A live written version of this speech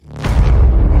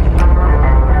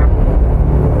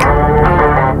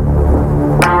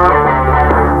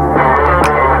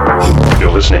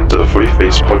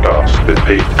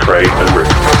Pete, Craig and Rick.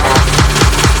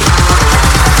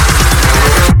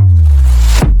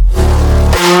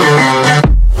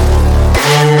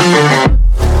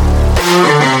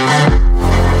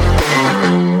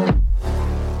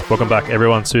 Welcome back,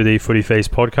 everyone, to the Footy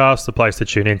Feast podcast, the place to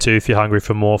tune into if you're hungry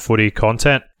for more footy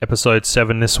content. Episode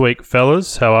 7 this week,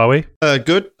 fellas. How are we?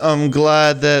 Good. I'm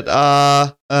glad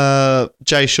that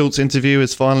Jay Schultz interview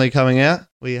is finally coming out.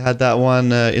 We had that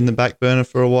one in the back burner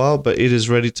for a while, but it is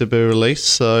ready to be released,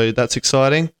 so that's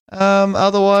exciting.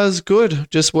 Otherwise, good.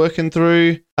 Just working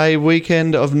through a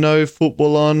weekend of no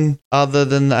football on other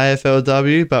than the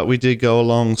AFLW, but we did go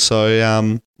along,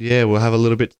 so we'll have a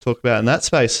little bit to talk about in that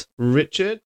space.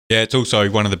 Richard? Yeah, it's also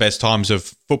one of the best times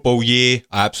of football year.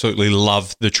 I absolutely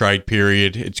love the trade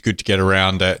period. It's good to get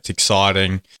around it. It's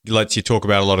exciting. It lets you talk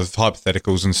about a lot of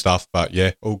hypotheticals and stuff. But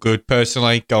yeah, all good.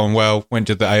 Personally, going well. Went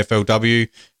to the AFLW.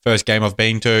 First game I've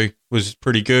been to was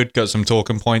pretty good. Got some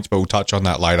talking points, but we'll touch on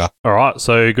that later. All right,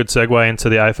 so good segue into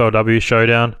the AFLW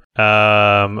Showdown.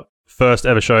 First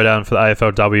ever showdown for the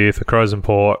AFLW for Crows and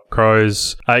Port.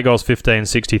 Crows, 8 goals,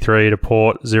 15-63 to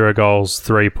Port, 0 goals,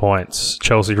 3 points.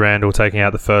 Chelsea Randall taking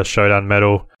out the first showdown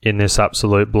medal in this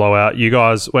absolute blowout. You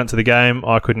guys went to the game.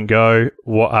 I couldn't go.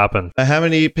 What happened? How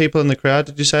many people in the crowd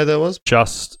did you say there was?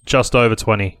 Just over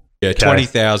 20. Yeah,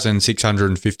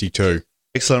 20,652.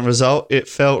 Excellent result. It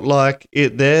felt like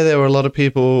it there. There were a lot of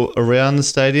people around the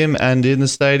stadium and in the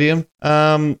stadium.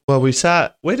 We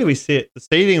sat... Where did we sit? The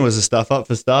seating was the stuff up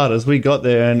for starters. We got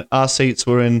there and our seats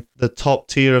were in the top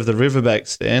tier of the Riverbank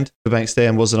stand. The bank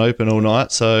stand wasn't open all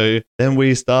night. So then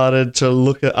we started to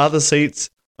look at other seats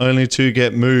only to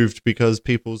get moved because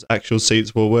people's actual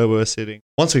seats were where we were sitting.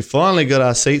 Once we finally got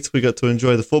our seats, we got to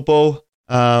enjoy the football.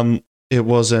 It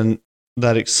wasn't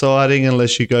that exciting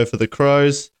unless you go for the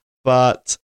Crows.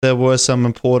 But there were some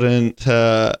important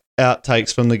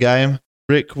outtakes from the game.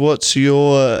 Rick, what's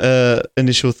your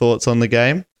initial thoughts on the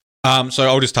game? So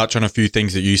I'll just touch on a few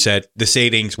things that you said. The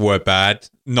seatings were bad.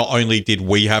 Not only did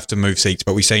we have to move seats,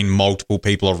 but we seen multiple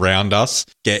people around us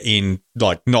get in,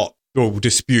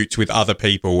 disputes with other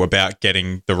people about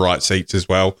getting the right seats as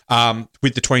well.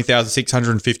 With the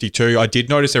 20,652, I did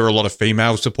notice there were a lot of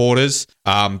female supporters.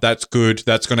 That's good.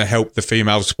 That's going to help the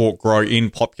female sport grow in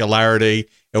popularity.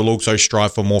 It will also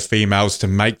strive for more females to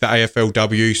make the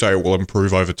AFLW, so it will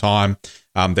improve over time.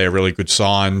 They're really good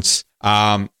signs.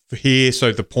 Here,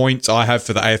 so the points I have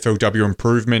for the AFLW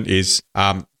improvement is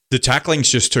the tackling's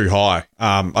just too high.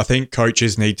 I think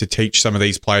coaches need to teach some of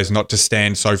these players not to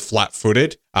stand so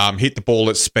flat-footed. Hit the ball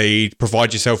at speed,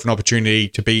 provide yourself an opportunity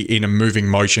to be in a moving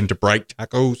motion to break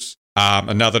tackles.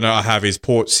 Another note I have is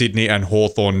Port Sydney and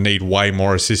Hawthorn need way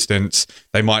more assistance.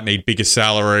 They might need bigger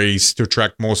salaries to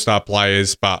attract more star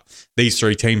players, but these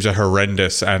three teams are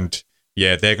horrendous and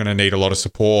yeah, they're going to need a lot of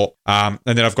support. And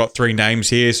then I've got 3 names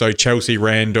here. So Chelsea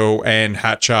Randall, Anne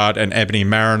Hatchard and Ebony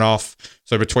Marinoff.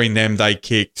 So between them, they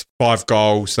kicked 5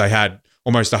 goals. They had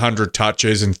almost 100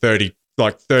 touches and 30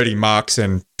 marks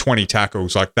and 20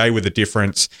 tackles. Like they were the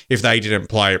difference. If they didn't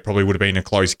play, it probably would have been a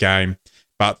close game.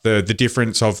 But the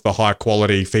difference of the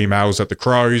high-quality females at the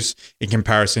Crows in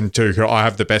comparison to who I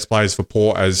have the best players for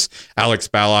Port as Alex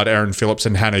Ballard, Erin Phillips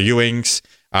and Hannah Ewings,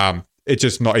 it's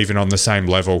just not even on the same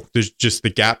level. There's just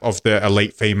the gap of the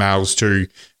elite females to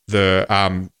the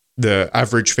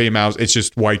average females. It's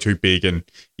just way too big. And,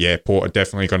 yeah, Port are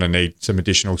definitely going to need some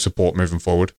additional support moving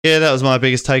forward. Yeah, that was my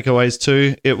biggest takeaways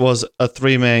too. It was a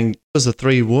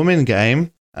 3-woman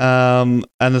game. And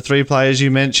the 3 players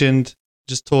you mentioned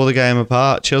just tore the game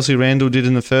apart. Chelsea Randall did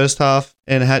in the first half,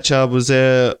 and Hatchard was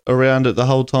there around it the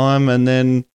whole time. And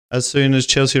then as soon as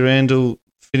Chelsea Randall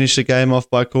finished the game off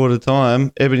by quarter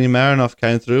time, Ebony Marinoff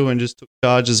came through and just took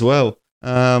charge as well.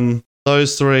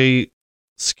 Those 3,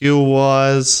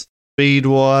 skill-wise,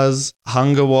 speed-wise,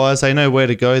 hunger-wise, they know where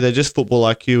to go. They're just football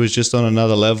IQ is just on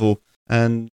another level.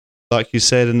 And like you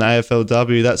said in the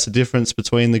AFLW, that's the difference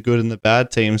between the good and the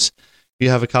bad teams.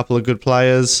 You have a couple of good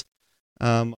players.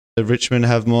 Richmond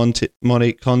have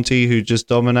Monique Conti, who just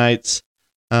dominates.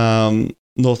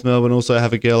 North Melbourne also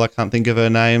have a girl, I can't think of her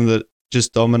name, that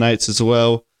just dominates as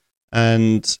well.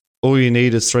 And all you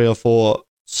need is 3 or 4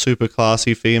 super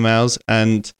classy females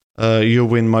and you'll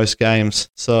win most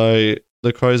games. So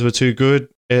the Crows were too good.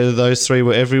 Those 3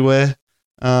 were everywhere.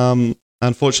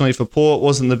 Unfortunately for Port,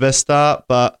 wasn't the best start,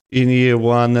 but in year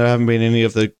 1, there haven't been any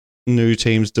of the new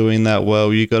teams doing that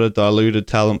well. You got a diluted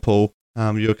talent pool.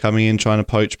 You're coming in trying to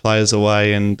poach players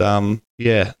away, and they're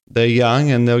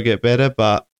young and they'll get better,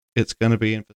 but it's going to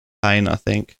be in pain, I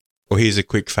think. Well, here's a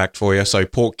quick fact for you. So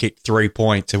Port kicked 3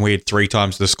 points and we had 3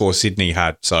 times the score Sydney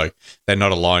had. So they're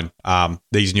not alone.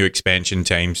 These new expansion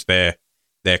teams, they're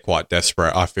they're quite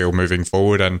desperate, I feel, moving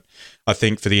forward. And I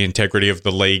think for the integrity of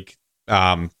the league,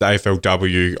 the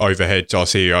AFLW overheads, our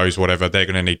CEOs, whatever, they're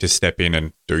going to need to step in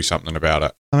and do something about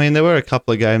it. I mean, there were a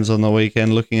couple of games on the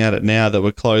weekend, looking at it now, that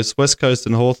were close. West Coast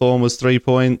and Hawthorn was 3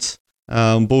 points.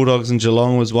 Bulldogs and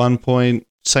Geelong was 1 point.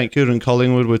 St Kilda and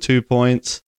Collingwood were 2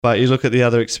 points. But you look at the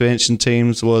other expansion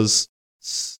teams, was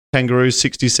Kangaroos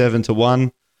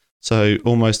 67-1, so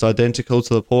almost identical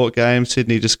to the Port game.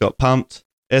 Sydney just got pumped.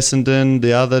 Essendon,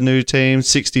 the other new team,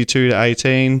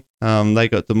 62-18. They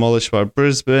got demolished by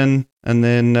Brisbane. And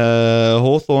then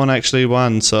Hawthorn actually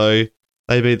won, so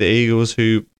they beat the Eagles,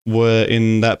 who were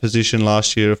in that position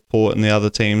last year of Port and the other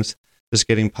teams just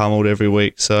getting pummeled every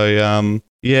week. So,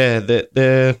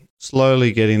 they're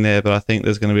slowly getting there, but I think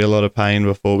there's going to be a lot of pain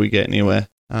before we get anywhere.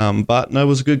 But no, it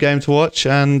was a good game to watch,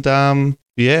 and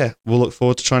we'll look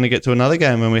forward to trying to get to another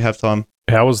game when we have time.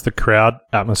 How was the crowd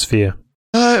atmosphere?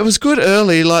 It was good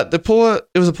early. Like it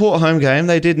was a Port home game.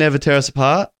 They did never tear us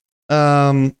apart,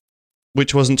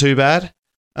 which wasn't too bad.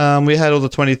 We had all the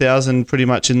 20,000 pretty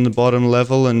much in the bottom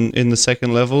level and in the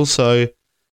second level, so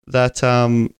that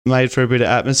made for a bit of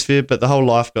atmosphere. But the whole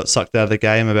life got sucked out of the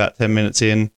game about 10 minutes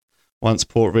in, once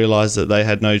Port realised that they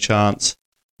had no chance.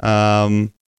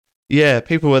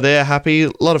 People were there, happy.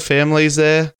 A lot of families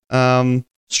there.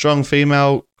 Strong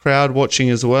female crowd watching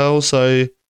as well. So,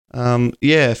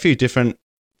 a few different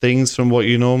things from what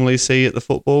you normally see at the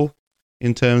football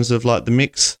in terms of like the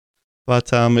mix. But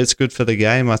it's good for the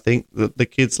game. I think the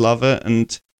kids love it,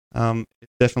 and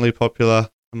it's definitely popular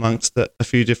amongst a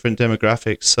few different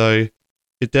demographics. So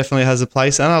it definitely has a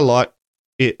place, and I like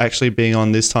it actually being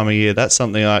on this time of year. That's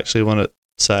something I actually want to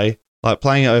say. Like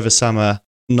playing it over summer,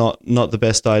 not the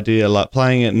best idea. Like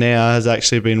playing it now has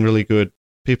actually been really good.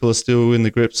 People are still in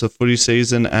the grips of footy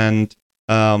season, and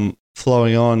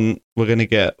flowing on, we're going to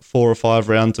get 4 or 5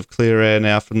 rounds of clear air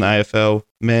now from the AFL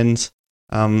men's,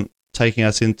 taking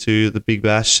us into the Big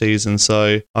Bash season.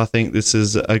 So I think this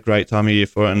is a great time of year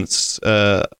for it, and it's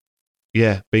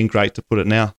been great to put it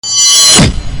now.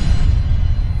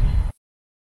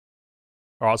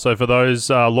 All right, so for those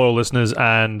loyal listeners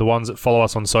and the ones that follow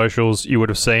us on socials, you would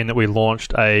have seen that we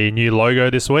launched a new logo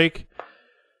this week.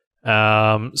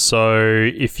 So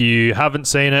if you haven't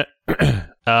seen it,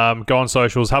 go on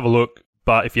socials, have a look.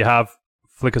 But if you have,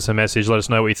 flick us a message, let us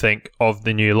know what you think of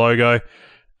the new logo.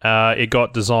 It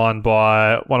got designed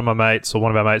by one of our mates,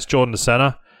 Jordan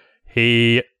DeSena.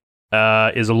 He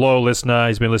is a loyal listener.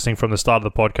 He's been listening from the start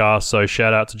of the podcast, so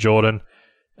shout out to Jordan.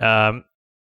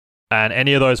 And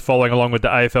any of those following along with the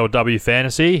AFLW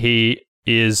fantasy, he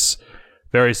is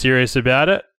very serious about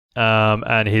it.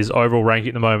 And his overall ranking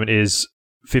at the moment is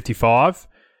 55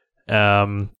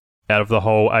 out of the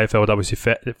whole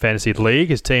AFLW fantasy league.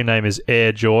 His team name is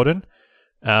Air Jordan.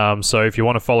 So if you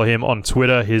want to follow him on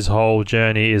Twitter, his whole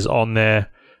journey is on there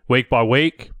week by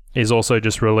week. He's also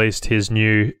just released his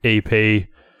new EP,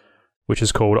 which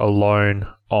is called Alone,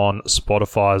 on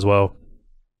Spotify as well.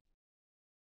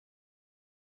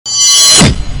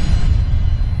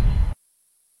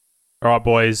 All right,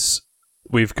 boys.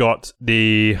 We've got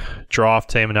the draft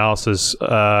team analysis.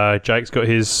 Jake's got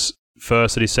his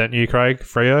first that he sent you, Craig.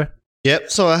 Freo?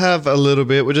 Yep, so I have a little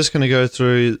bit. We're just going to go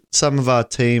through some of our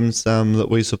teams that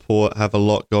we support have a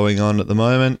lot going on at the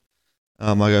moment.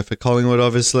 I go for Collingwood,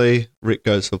 obviously. Rick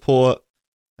goes for Port.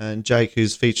 And Jake,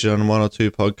 who's featured on 1 or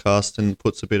 2 podcasts and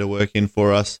puts a bit of work in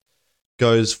for us,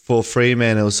 goes for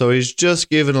Fremantle. So he's just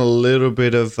given a little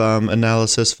bit of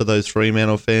analysis for those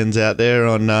Fremantle fans out there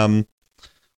on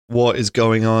what is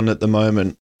going on at the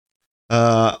moment.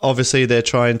 Obviously, they're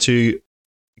trying to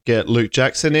get Luke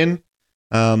Jackson in.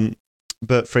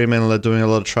 But Fremantle are doing a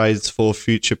lot of trades for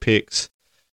future picks.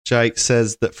 Jake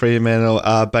says that Fremantle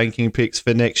are banking picks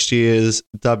for next year's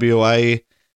WA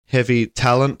heavy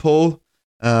talent pool.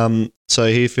 So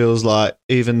he feels like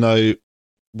even though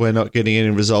we're not getting any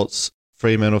results,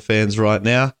 Fremantle fans right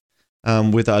now,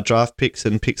 with our draft picks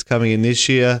and picks coming in this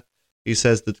year, he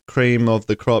says the cream of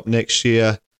the crop next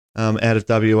year out of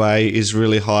WA is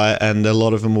really high, and a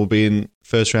lot of them will be in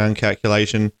first round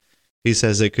calculation. He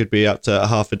says there could be up to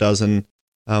half a dozen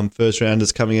first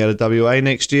rounders coming out of WA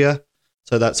next year.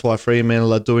 So that's why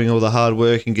Fremantle are doing all the hard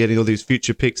work and getting all these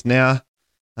future picks now,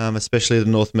 especially the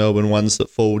North Melbourne ones that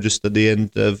fall just at the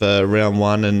end of round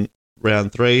 1 and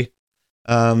round 3.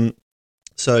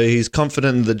 So he's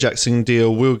confident the Jackson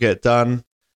deal will get done.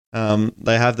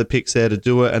 They have the picks there to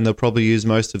do it, and they'll probably use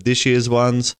most of this year's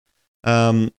ones.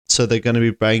 So they're going to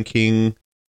be banking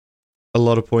a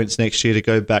lot of points next year to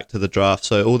go back to the draft.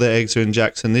 So all their eggs are in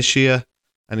Jackson this year,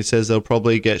 and he says they'll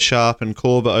probably get Sharp and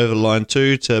Corber over line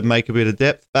 2 to make a bit of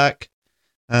depth back.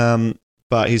 But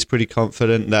but he's pretty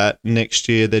confident that next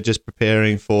year they're just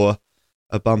preparing for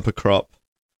a bumper crop.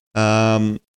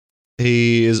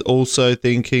 He is also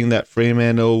thinking that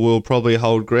Fremantle will probably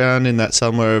hold ground in that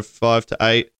somewhere of 5 to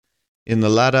 8 in the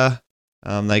ladder.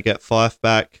 They get Fife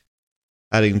back,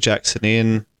 adding Jackson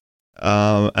in,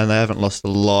 and they haven't lost a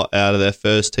lot out of their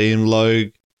first team.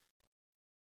 Logue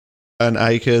and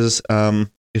Acres,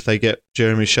 if they get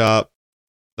Jeremy Sharp,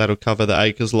 that'll cover the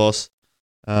Acres loss.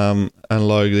 And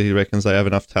Logue, he reckons they have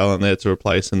enough talent there to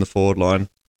replace in the forward line.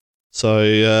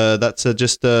 So that's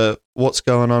just what's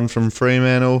going on from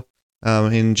Fremantle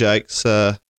in Jake's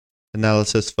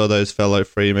analysis for those fellow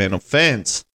Fremantle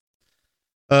fans.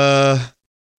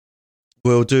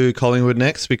 We'll do Collingwood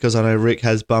next because I know Rick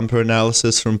has bumper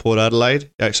analysis from Port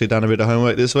Adelaide. Actually done a bit of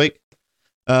homework this week.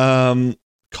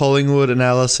 Collingwood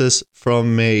analysis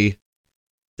from me.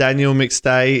 Daniel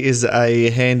McStay is a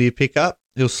handy pickup.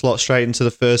 He'll slot straight into the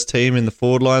first team in the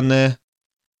forward line there.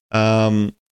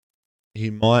 He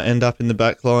might end up in the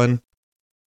back line.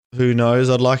 Who knows?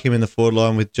 I'd like him in the forward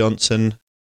line with Johnson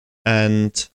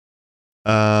and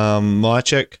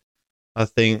Mychek. I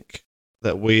think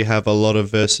that we have a lot of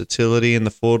versatility in the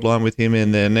forward line with him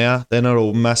in there now. They're not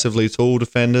all massively tall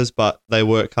defenders, but they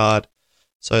work hard.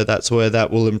 So that's where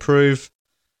that will improve.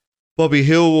 Bobby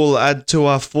Hill will add to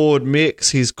our forward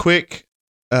mix. He's quick,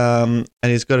 and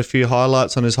he's got a few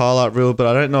highlights on his highlight reel, but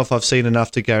I don't know if I've seen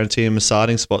enough to guarantee him a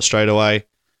starting spot straight away.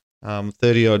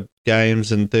 30-odd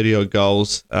games and 30-odd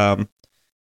goals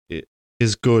it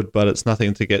is good, but it's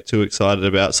nothing to get too excited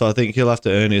about. So I think he'll have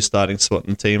to earn his starting spot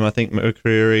in the team. I think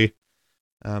McCreary,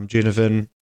 Ginnivan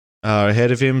are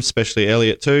ahead of him, especially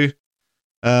Elliott too.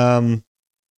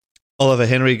 Oliver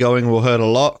Henry going will hurt a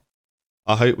lot.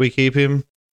 I hope we keep him.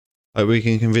 I hope we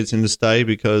can convince him to stay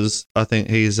because I think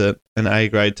he's an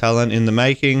A-grade talent in the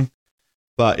making.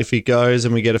 But if he goes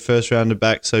and we get a first rounder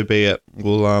back, so be it.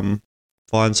 We'll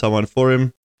find someone for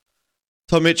him.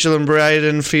 Tom Mitchell and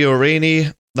Braden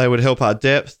Fiorini, they would help our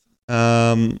depth.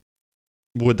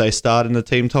 Would they start in the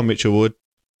team? Tom Mitchell would.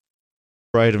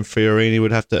 Braden Fiorini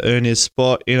would have to earn his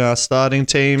spot in our starting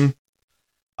team.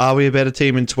 Are we a better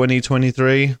team in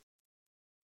 2023?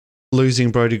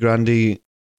 Losing Brodie Grundy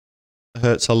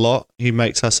hurts a lot. He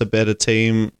makes us a better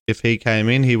team. If he came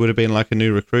in, he would have been like a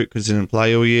new recruit because he didn't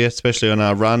play all year, especially on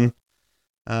our run.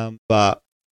 But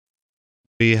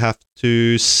we have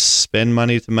to spend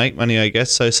money to make money, I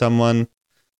guess. So someone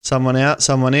out,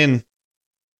 someone in.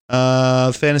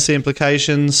 Fantasy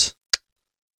implications.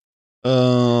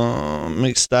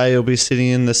 McStay will be sitting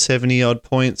in the 70-odd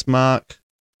points mark.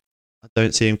 I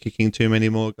don't see him kicking too many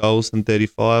more goals than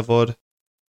 35-odd.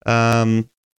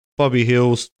 Bobby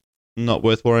Hill's not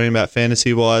worth worrying about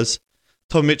fantasy-wise.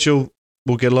 Tom Mitchell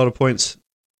will get a lot of points.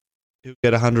 He'll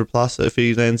get 100+ if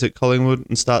he lands at Collingwood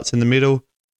and starts in the middle.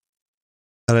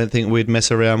 I don't think we'd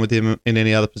mess around with him in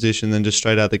any other position than just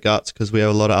straight out the guts because we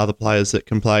have a lot of other players that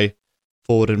can play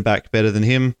forward and back better than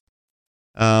him.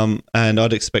 And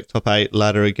I'd expect top 8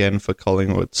 ladder again for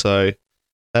Collingwood. So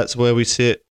that's where we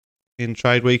sit in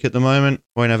trade week at the moment.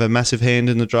 Won't have a massive hand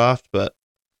in the draft, but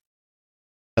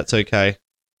that's okay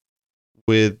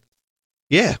with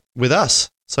us.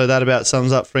 So that about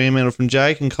sums up Fremantle from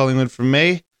Jake and Collingwood from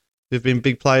me. Who've been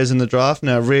big players in the draft.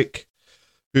 Now Rick,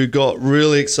 who got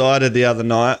really excited the other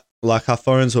night, like our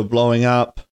phones were blowing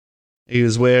up.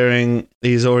 He's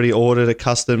already ordered a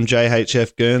custom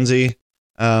JHF Guernsey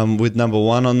with number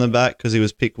 1 on the back because he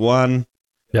was pick 1.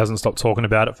 He hasn't stopped talking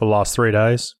about it for the last 3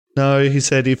 days. No, he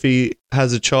said if he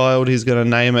has a child, he's going to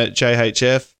name it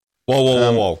JHF.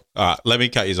 Whoa. All right, let me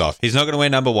cut you off. He's not going to wear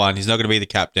number 1. He's not going to be the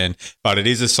captain, but it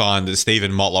is a sign that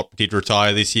Stephen Motlop did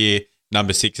retire this year.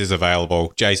 Number 6 is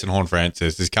available. Jason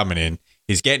Horne-Francis is coming in.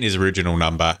 He's getting his original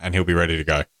number, and he'll be ready to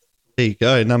go. There you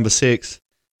go, number 6.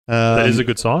 That is a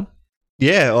good sign.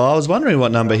 Yeah, well, I was wondering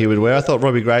what number he would wear. I thought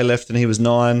Robbie Gray left and he was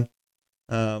 9.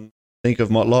 Think of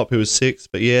Motlop, who was 6.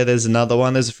 But yeah, there's another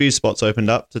one. There's a few spots opened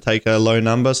up to take a low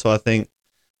number, so I think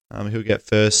he'll get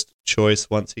first choice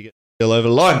once he gets still over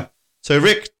the line. So,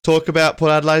 Rick, talk about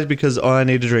Port Adelaide because I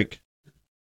need a drink.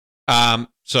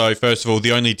 So, first of all,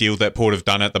 the only deal that Port have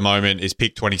done at the moment is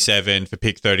pick 27 for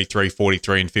pick 33,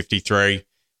 43 and 53.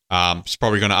 It's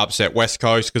probably going to upset West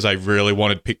Coast because they really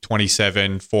wanted pick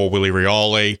 27 for Willie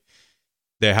Rioli.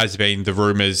 There has been the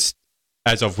rumours,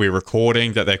 as of we're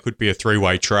recording, that there could be a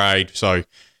 3-way trade. So,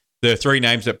 the 3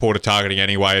 names that Port are targeting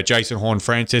anyway are Jason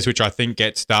Horne-Francis, which I think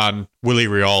gets done, Willie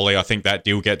Rioli, I think that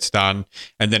deal gets done,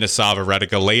 and then Asava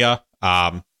Radagalia.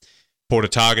 Port are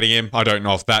targeting him. I don't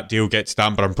know if that deal gets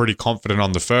done, but I'm pretty confident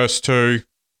on the first 2.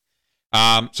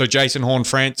 So Jason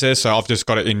Horne-Francis, so I've just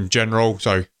got it in general.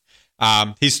 So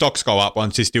His stocks go up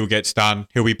once this deal gets done.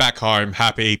 He'll be back home,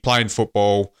 happy, playing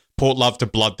football. Port love to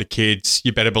blood the kids.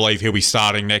 You better believe he'll be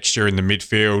starting next year in the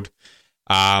midfield.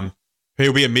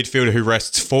 He'll be a midfielder who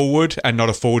rests forward and not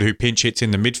a forward who pinch hits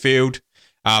in the midfield.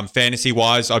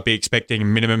 Fantasy-wise, I'd be expecting a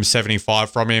minimum 75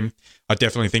 from him. I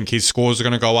definitely think his scores are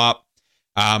going to go up.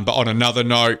 But on another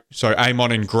note, so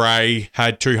Amon and Gray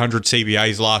had 200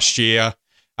 CBAs last year.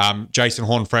 Jason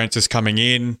Horne-Francis coming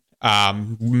in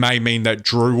may mean that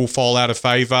Drew will fall out of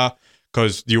favour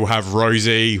because you'll have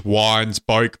Rozee, Wines,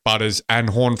 Boak, Butters and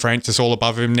Horne-Francis all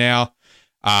above him now.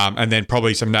 And then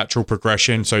probably some natural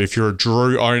progression. So if you're a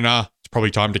Drew owner, it's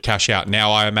probably time to cash out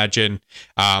now, I imagine.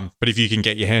 But if you can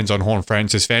get your hands on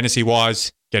Horne-Francis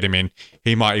fantasy-wise, get him in.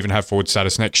 He might even have forward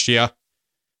status next year.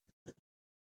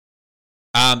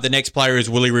 The next player is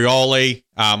Willie Rioli.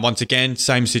 Once again,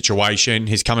 same situation.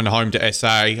 He's coming home to SA.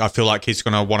 I feel like he's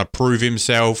going to want to prove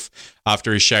himself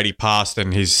after his shady past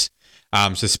and his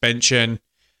suspension.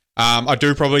 I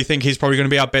do probably think he's probably going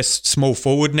to be our best small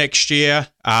forward next year.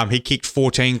 He kicked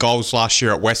 14 goals last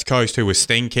year at West Coast, who was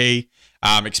stinky.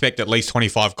 Expect at least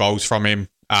 25 goals from him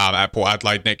at Port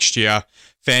Adelaide next year.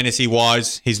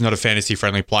 Fantasy-wise, he's not a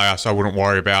fantasy-friendly player, so I wouldn't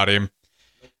worry about him.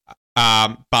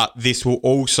 But this will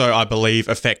also, I believe,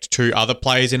 affect two other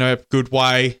players in a good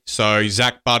way. So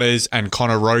Zach Butters and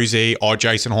Connor Rozee or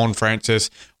Jason Horne-Francis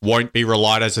won't be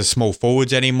relied as small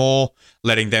forwards anymore,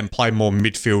 letting them play more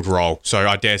midfield role. So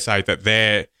I dare say that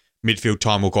their midfield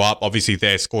time will go up. Obviously,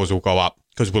 their scores will go up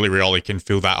because Willie Rioli can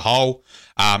fill that hole.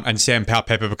 And Sam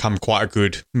Powell-Pepper become quite a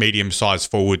good medium-sized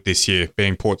forward this year,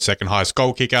 being Port's second highest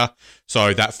goal kicker.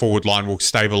 So that forward line will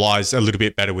stabilise a little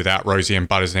bit better without Rozee and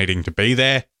Butters needing to be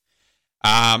there.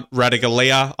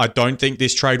 Radaglia, I don't think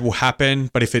this trade will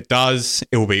happen, but if it does,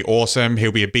 it will be awesome.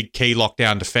 He'll be a big key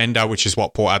lockdown defender, which is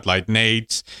what Port Adelaide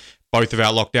needs. Both of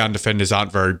our lockdown defenders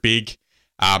aren't very big.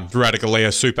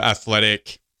 Radaglia, super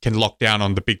athletic, can lock down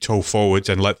on the big tall forwards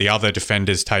and let the other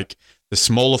defenders take the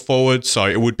smaller forwards, so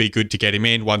it would be good to get him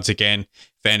in. Once again,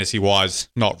 fantasy-wise,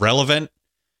 not relevant.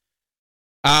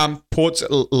 Port's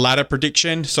ladder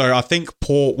prediction. So I think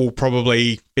Port will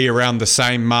probably be around the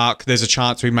same mark. There's a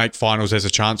chance we make finals. There's a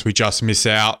chance we just miss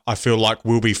out. I feel like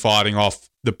we'll be fighting off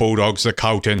the Bulldogs, the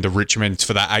Carlton, the Richmonds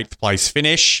for that 8th place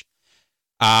finish.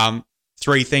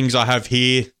 Three things I have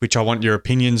here, which I want your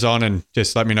opinions on, and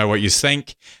just let me know what you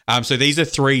think. So these are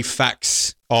three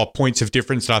facts or points of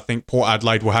difference that I think Port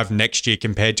Adelaide will have next year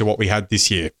compared to what we had this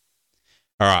year.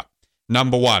 All right.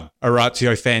 Number one,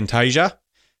 Orazio Fantasia.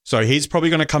 So he's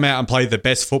probably going to come out and play the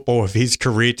best football of his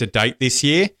career to date this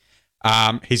year.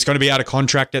 He's going to be out of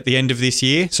contract at the end of this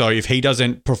year. So if he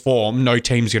doesn't perform, no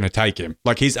team's going to take him.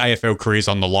 Like his AFL career's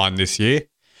on the line this year.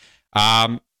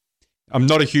 I'm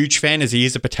not a huge fan as he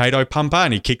is a potato pumper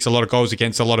and he kicks a lot of goals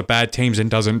against a lot of bad teams and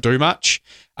doesn't do much.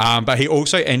 But he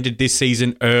also ended this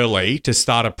season early to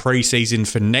start a pre-season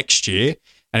for next year.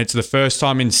 And it's the first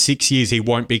time in 6 years he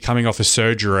won't be coming off a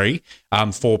surgery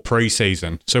for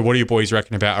pre-season. So what do you boys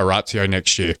reckon about Orazio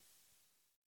next year?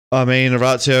 I mean,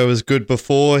 Orazio was good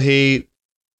before he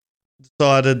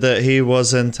decided that he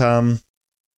wasn't going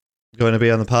to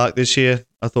be on the park this year.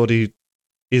 I thought he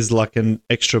is like an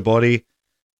extra body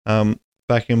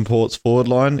back in Port's forward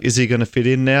line. Is he going to fit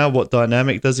in now? What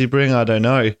dynamic does he bring? I don't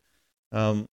know.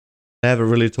 They have a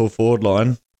really tall forward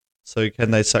line. So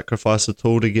can they sacrifice a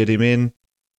tool to get him in?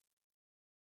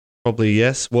 Probably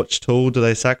yes. Which tool do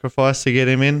they sacrifice to get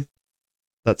him in?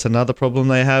 That's another problem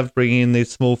they have, bringing in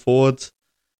these small forwards.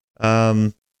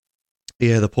 The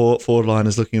Port forward line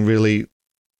is looking really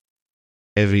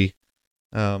heavy.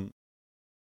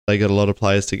 They got a lot of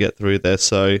players to get through there,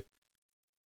 so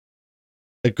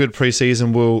a good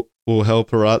preseason will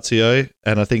help Orazio,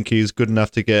 and I think he's good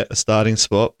enough to get a starting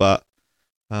spot, but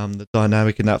the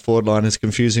dynamic in that forward line is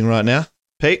confusing right now.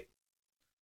 Pete?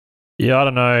 Yeah, I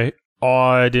don't know.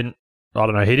 I don't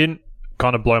know. He didn't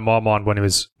kind of blow my mind when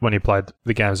he played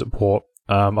the games at Port.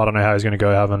 I don't know how he's going to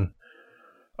go having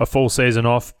a full season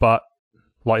off, but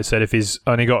like you said, if he's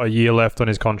only got a year left on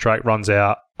his contract, runs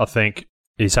out, I think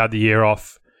he's had the year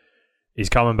off. He's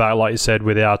coming back, like you said,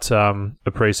 without a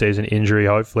preseason injury,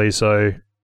 hopefully. So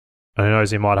who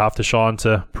knows, he might have to shine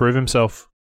to prove himself.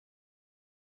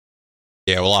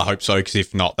 Yeah, well, I hope so, because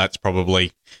if not, that's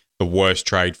probably the worst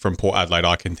trade from Port Adelaide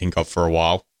I can think of for a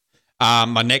while.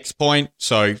 My next point,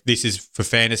 so this is for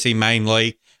fantasy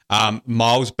mainly,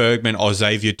 Miles Bergman or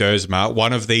Xavier Dersma,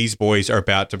 one of these boys are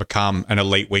about to become an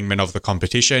elite wingman of the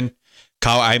competition.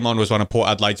 Carl Amon was one of Port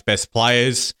Adelaide's best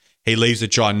players. He leaves a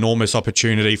ginormous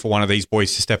opportunity for one of these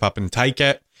boys to step up and take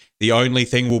it. The only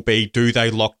thing will be, do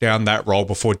they lock down that role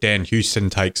before Dan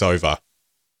Houston takes over?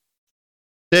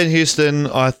 Dan Houston,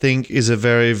 I think, is a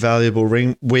very valuable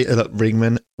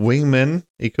wingman.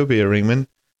 He could be a ringman.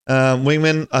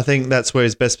 Wingman, I think that's where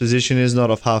his best position is,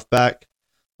 not off half back.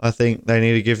 I think they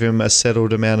need to give him a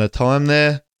settled amount of time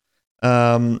there.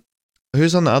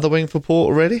 Who's on the other wing for Port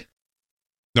already?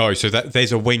 No, so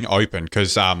there's a wing open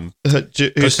because Carl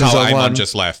Houston's on Amon one.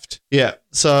 just left. Yeah,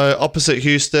 so opposite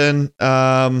Houston,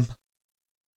 Bergman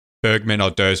or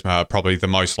Dersma are probably the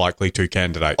most likely two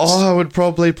candidates. I would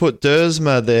probably put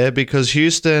Dersma there because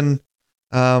Houston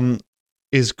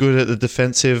is good at the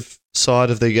defensive side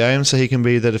of the game, so he can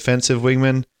be the defensive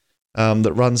wingman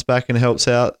that runs back and helps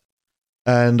out.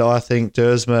 And I think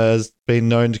Dersma has been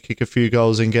known to kick a few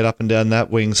goals and get up and down that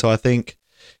wing. So I think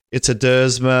it's a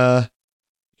Dersma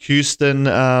Houston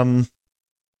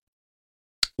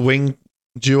wing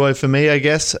duo for me, I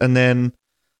guess. And then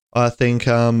I think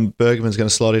Bergman's going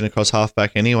to slot in across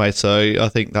halfback anyway. So I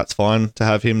think that's fine to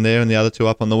have him there and the other two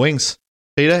up on the wings.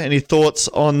 Peter, any thoughts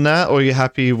on that, or are you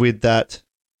happy with that?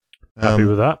 Happy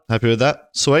with that. Happy with that?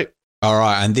 Sweet. All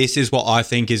right, and this is what I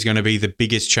think is going to be the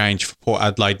biggest change for Port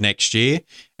Adelaide next year,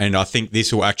 and I think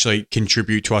this will actually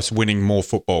contribute to us winning more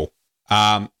football.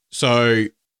 So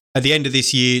at the end of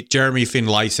this year, Jeremy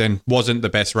Finlayson wasn't the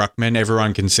best ruckman.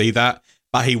 Everyone can see that,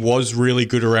 but he was really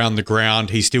good around the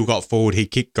ground. He still got forward. He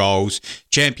kicked goals.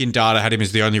 Champion Data had him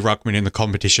as the only ruckman in the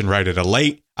competition rated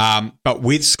elite. But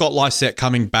with Scott Lysette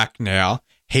coming back now,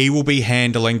 he will be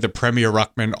handling the premier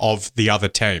ruckman of the other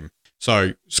team.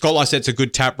 So Scott Lysette's a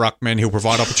good tap ruckman. He'll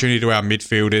provide opportunity to our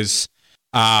midfielders.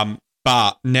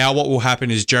 But now what will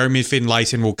happen is Jeremy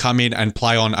Finlayson will come in and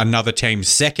play on another team's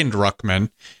second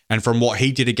ruckman. And from what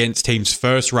he did against team's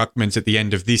first ruckmans at the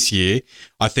end of this year,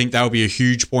 I think that will be a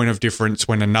huge point of difference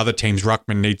when another team's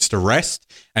ruckman needs to rest.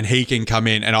 And he can come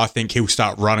in and I think he'll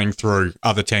start running through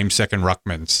other team's second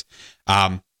ruckmans.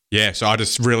 So I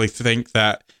just really think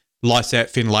that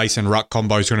Lysette, Finlayson, ruck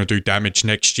combo is going to do damage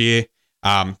next year.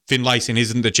 Finlayson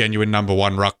isn't the genuine number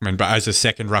one ruckman, but as a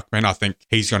second ruckman, I think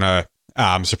he's going to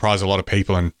surprise a lot of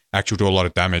people and actually do a lot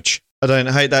of damage. I don't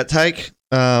hate that take.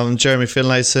 Jeremy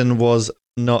Finlayson was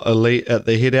not elite at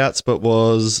the hitouts, but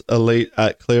was elite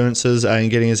at clearances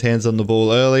and getting his hands on the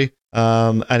ball early.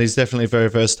 And he's definitely very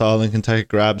versatile and can take a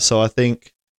grab. So I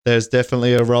think there's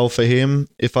definitely a role for him.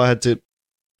 If I had to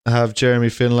have Jeremy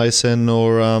Finlayson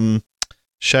or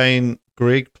Shane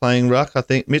Grigg playing ruck, I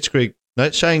think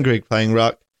Shane Grigg playing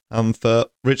ruck for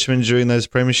Richmond during those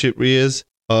premiership years.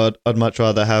 I'd much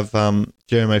rather have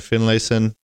Jeremy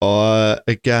Finlayson. I,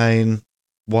 again,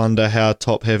 wonder how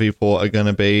top-heavy Port are going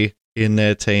to be in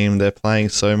their team. They're playing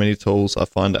so many tools. I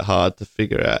find it hard to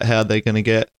figure out how they're going to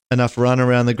get enough run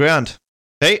around the ground.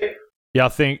 Hey? Yeah, I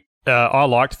think I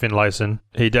liked Finlayson.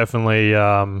 He definitely,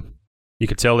 you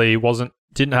could tell he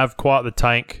didn't have quite the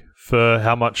tank for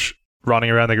how much running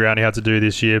around the ground he had to do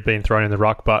this year, being thrown in the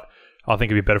ruck, but I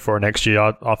think he'd be better for it next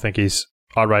year. I think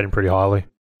I'd rate him pretty highly.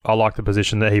 I like the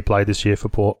position that he played this year for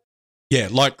Port. Yeah,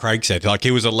 like Craig said,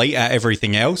 he was elite at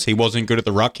everything else. He wasn't good at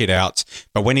the ruck hit-outs.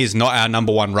 But when he's not our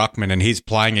number one ruckman and he's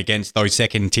playing against those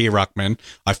second-tier ruckmen,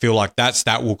 I feel like that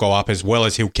stat will go up as well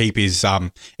as he'll keep his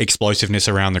explosiveness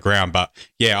around the ground. But,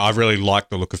 yeah, I really like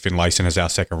the look of Finlayson as our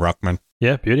second ruckman.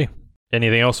 Yeah, beauty.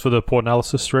 Anything else for the Port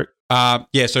analysis, Rick?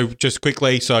 So just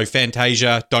quickly,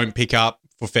 Fantasia, don't pick up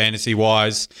for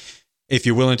fantasy-wise. If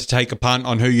you're willing to take a punt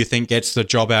on who you think gets the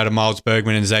job out of Miles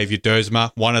Bergman and Xavier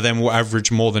Dersma, one of them will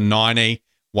average more than 90.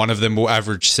 One of them will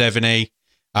average 70.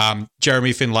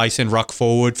 Jeremy Finlayson, ruck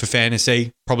forward for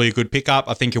fantasy, probably a good pickup.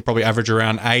 I think he'll probably average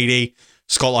around 80.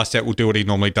 Scott Lysette will do what he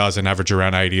normally does and average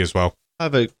around 80 as well. I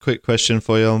have a quick question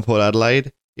for you on Port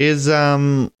Adelaide. Is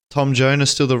Tom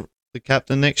Jonas still the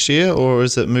captain next year, or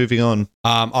is it moving on?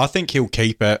 I think he'll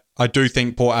keep it. I do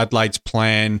think Port Adelaide's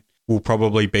plan will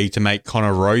probably be to make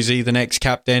Connor Rozee the next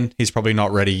captain. He's probably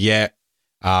not ready yet.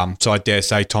 So I dare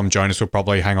say Tom Jonas will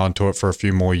probably hang on to it for a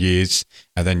few more years.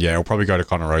 And then, he'll probably go to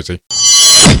Connor Rozee.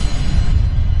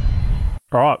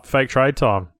 All right, fake trade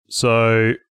time.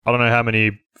 So I don't know how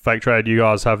many fake trade you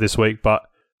guys have this week, but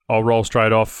I'll roll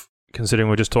straight off considering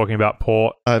we're just talking about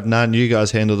Port. I have none. You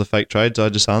guys handle the fake trades. I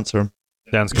just answer them.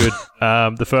 Sounds good.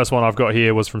 The first one I've got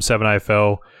here was from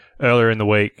 7AFL earlier in the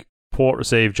week. Port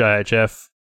received JHF.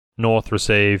 North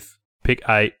receive pick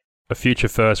 8, a future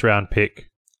first round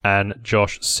pick, and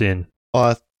Josh Sin.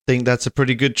 I think that's a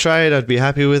pretty good trade. I'd be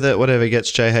happy with it. Whatever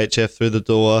gets JHF through the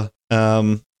door,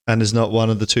 and is not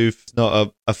one of the two,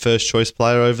 not a first choice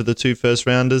player over the two first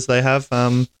rounders they have.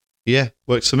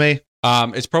 Works for me.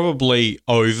 It's probably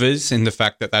overs in the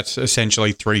fact that that's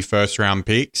essentially 3 first round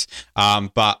picks.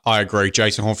 But I agree.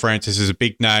 Jason Horne-Francis is a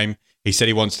big name. He said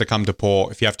he wants to come to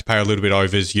Port. If you have to pay a little bit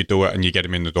overs, you do it and you get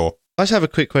him in the door. I just have a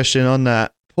quick question on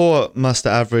that. Port must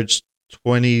have averaged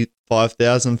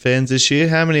 25,000 fans this year.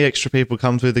 How many extra people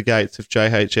come through the gates if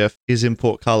JHF is in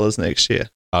Port colours next year?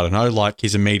 I don't know, like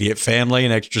his immediate family,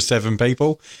 an extra 7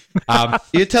 people.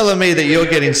 You're telling me that you're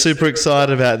getting super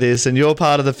excited about this and you're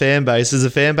part of the fan base. Is the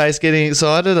fan base getting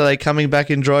excited? Are they coming back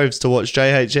in droves to watch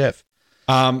JHF?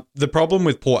 The problem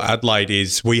with Port Adelaide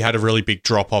is we had a really big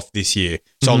drop-off this year.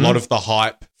 So a lot of the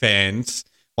hype fans,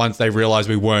 once they realised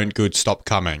we weren't good, stopped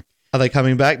coming. Are they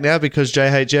coming back now because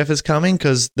JHF is coming?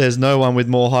 Because there's no one with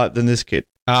more hype than this kid.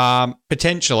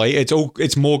 Potentially.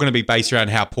 It's more going to be based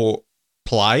around how Port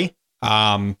play.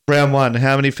 Round one,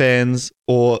 how many fans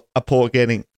or are Port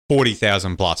getting?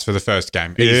 40,000 plus for the first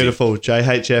game. Beautiful. Easy.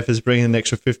 JHF is bringing an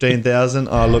extra 15,000.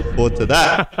 I look forward to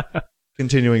that.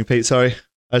 Continuing, Pete. Sorry.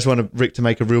 I just wanted Rick to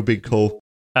make a real big call.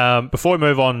 Before we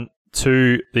move on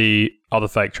to the other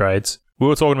fake trades, we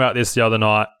were talking about this the other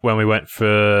night when we went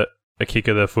for a kick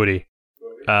of the footy.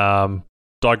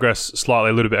 Digress slightly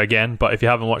a little bit again, but if you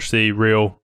haven't watched the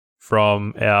reel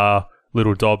from our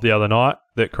little dob the other night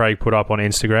that Craig put up on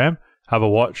Instagram, have a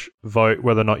watch, vote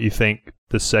whether or not you think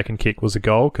the second kick was a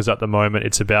goal, because at the moment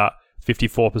it's about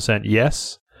 54%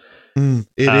 yes. It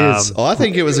is. I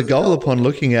think it was a goal upon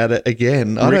looking at it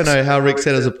again. I don't know how Rick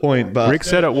said as a point, but... Rick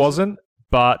said it wasn't,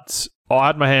 but I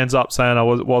had my hands up saying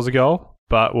it was a goal.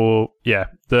 But, well, yeah,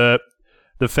 the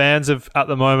fans have at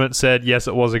the moment said, yes,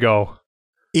 it was a goal.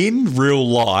 In real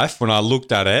life, when I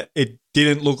looked at it, it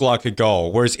didn't look like a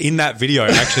goal, whereas in that video,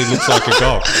 it actually looks like a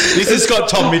goal. This has got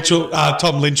Tom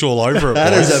Lynch all over it,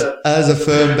 That is a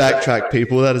firm backtrack,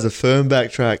 people. That is a firm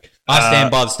backtrack. I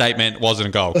stand by the statement, it wasn't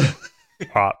a goal. All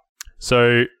right.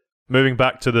 So, moving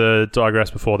back to the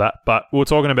digress before that, but we were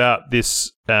talking about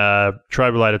this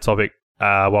trade-related topic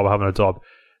while we're having a dob.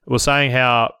 We're saying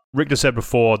how Rick just said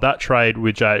before, that trade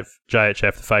with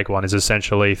JHF, the fake one, is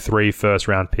essentially 3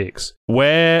 first-round picks.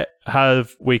 Where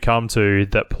have we come to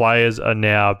that players are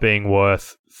now being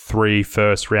worth 3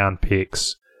 first-round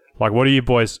picks? Like, what are you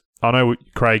boys... I know,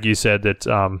 Craig, you said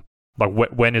that,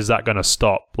 when is that going to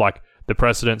stop? Like, the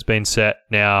precedent's been set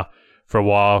now for a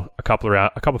while, a couple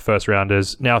of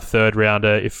first-rounders, now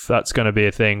third-rounder, if that's going to be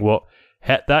a thing. Well,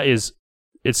 it's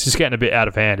just getting a bit out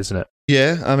of hand, isn't it?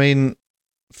 Yeah, I mean...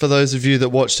 For those of you that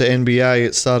watch the NBA,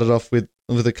 it started off with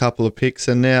a couple of picks,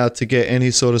 and now to get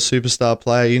any sort of superstar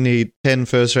player, you need 10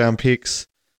 first-round picks,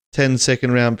 10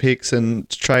 second-round picks, and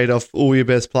to trade off all your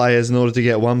best players in order to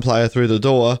get one player through the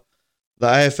door. The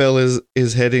AFL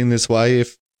is heading this way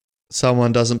if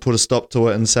someone doesn't put a stop to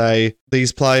it and say,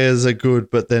 these players are good,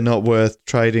 but they're not worth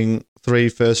trading 3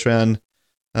 first-round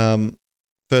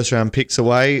picks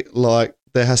away. Like,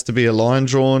 there has to be a line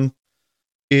drawn.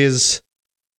 Is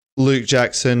Luke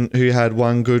Jackson, who had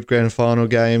one good grand final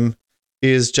game,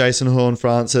 is Jason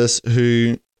Horne-Francis,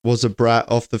 who was a brat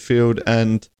off the field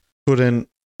and couldn't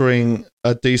bring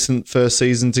a decent first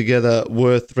season together,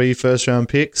 worth 3 first-round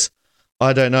picks?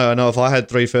 I don't know. I know if I had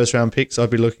 3 first-round picks, I'd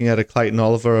be looking at a Clayton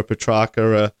Oliver, a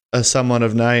Petrarca, a someone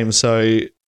of name. So,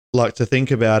 like, to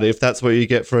think about it, if that's what you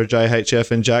get for a JHF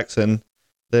and Jackson,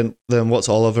 then what's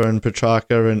Oliver and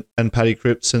Petrarca and Paddy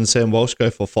Cripps and Sam Walsh go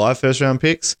for 5 first-round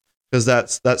picks? Because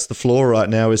that's the floor right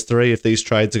now is 3 if these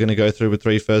trades are going to go through with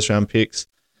 3 first-round picks.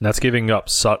 And that's giving up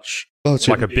such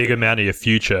a big amount of your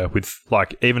future with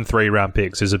even 3-round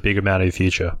picks is a big amount of your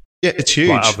future. Yeah, it's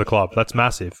huge. Of the club. That's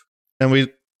massive. And we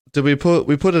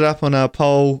put it up on our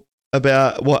poll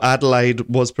about what Adelaide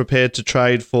was prepared to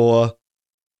trade for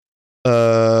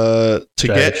to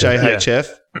get JHF.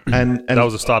 Yeah. And that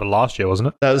was the start of last year, wasn't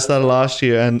it? That was the start of last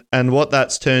year. And what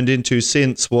that's turned into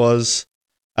since was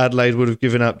Adelaide would have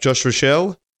given up Josh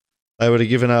Rochelle. They would have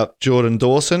given up Jordan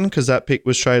Dawson because that pick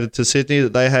was traded to Sydney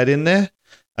that they had in there.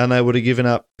 And they would have given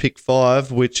up pick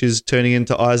 5, which is turning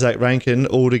into Isaac Rankin,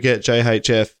 all to get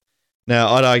JHF. Now,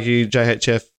 I'd argue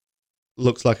JHF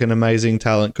looks like an amazing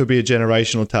talent, could be a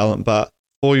generational talent, but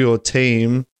for your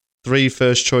team, 3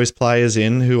 first-choice players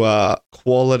in who are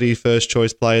quality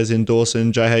first-choice players in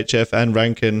Dawson, JHF, and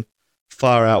Rankin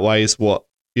far outweighs what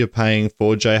you're paying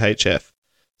for JHF.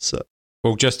 So.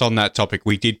 Well, just on that topic,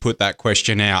 we did put that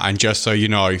question out, and just so you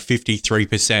know,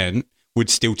 53%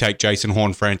 would still take Jason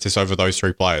Horne-Francis over those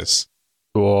 3 players.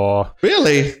 Oh,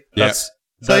 really? Yeah.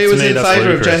 So he was in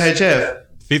favour of JHF?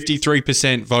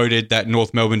 53% voted that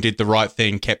North Melbourne did the right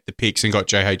thing, kept the picks, and got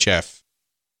JHF.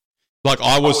 Like,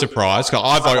 I was surprised. 'Cause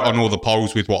I vote on all the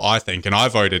polls with what I think, and I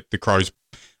voted the Crows.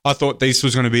 I thought this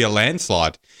was going to be a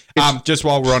landslide. Just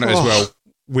while we're on it as well,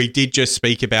 we did just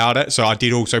speak about it, so I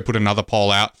did also put another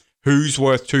poll out. Who's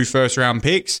worth 2 first-round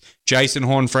picks? Jason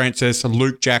Horne-Francis,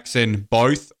 Luke Jackson,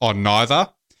 both on neither.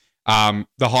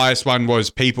 The highest one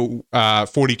was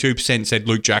 42% said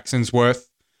Luke Jackson's worth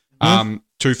 2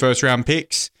 2 first-round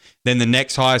picks. Then the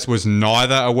next highest was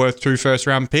neither are worth 2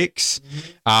 first-round picks.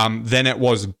 Then it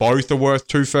was both are worth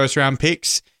 2 first-round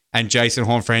picks. And Jason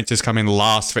Horne-Francis come in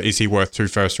last for is he worth 2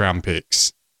 first-round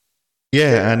picks?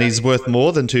 Yeah, and he's worth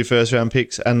more than 2 first-round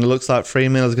picks. And it looks like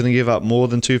Freeman is going to give up more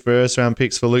than 2 first-round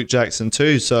picks for Luke Jackson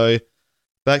too. So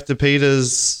back to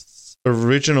Peter's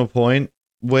original point,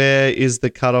 where is the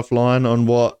cutoff line on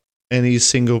what any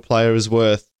single player is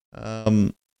worth?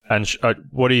 And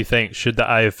what do you think? Should the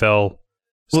AFL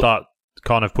start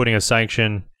kind of putting a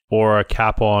sanction or a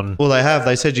cap on? Well, they have.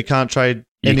 They said you can't trade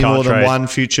more than one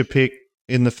future pick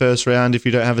in the first round if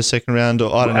you don't have a second round,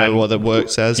 or I don't know what that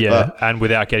works as. Yeah, but and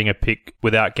without getting a pick,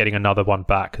 without getting another one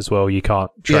back as well, you can't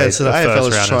trade. Yeah, so the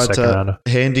AFL has tried to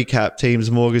handicap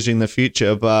teams mortgaging the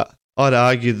future, but I'd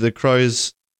argue the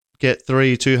Crows get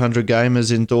 3 200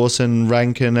 gamers in Dawson,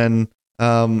 Rankin, and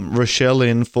Rochelle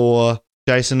in for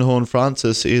Jason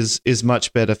Horne-Francis is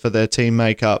much better for their team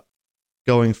makeup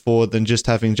going forward than just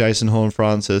having Jason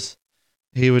Horne-Francis.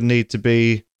 He would need to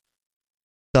be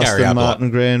Dustin Martin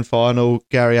Grand Final,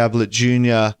 Gary Ablett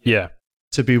Jr. Yeah,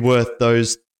 to be worth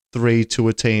those 3 to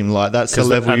a team. Like that's the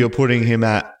level you're putting him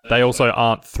at. They also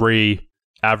aren't 3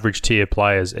 average tier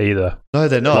players either. No,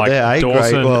 they're not. They're A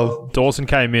grade. Well, Dawson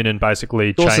came in and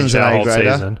basically changed our whole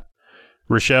season.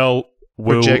 Rochelle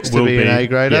projects to be an A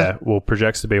grader. Yeah,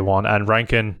 projects to be one. And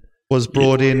Rankin was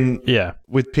brought in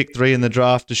with pick 3 in the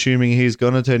draft, assuming he's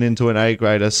going to turn into an A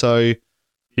grader. So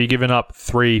you're giving up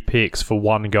 3 picks for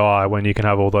one guy when you can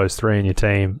have all those 3 in your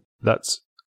team.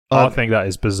 I think that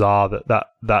is bizarre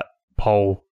that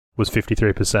poll was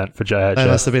 53% for JHF. There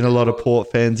must have been a lot of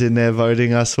Port fans in there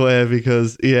voting, I swear,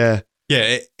 because, Yeah,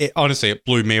 honestly, it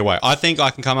blew me away. I think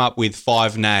I can come up with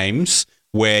 5 names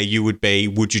where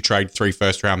would you trade 3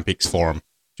 first-round picks for them? Do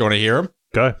you want to hear them?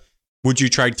 Go. Would you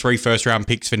trade 3 first-round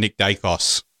picks for Nick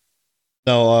Daicos?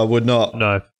 No, I would not.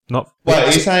 No, not. Wait,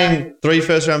 are you saying 3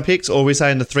 first-round picks, or are we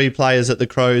saying the 3 players at the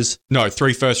Crows? No,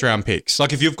 3 first-round picks.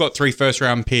 Like, if you've got 3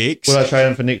 first-round picks... Would I trade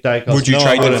them for Nick Daicos? Would you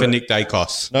trade them for Nick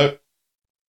Daicos? Nope.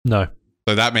 No.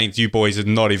 So that means you boys are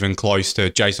not even close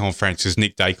to Jason Horne-Francis.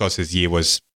 Nick Daicos' year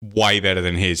was way better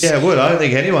than his. Yeah, it would. I don't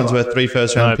think anyone's worth 3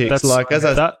 first-round picks.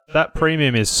 That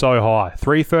premium is so high.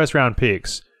 3 first-round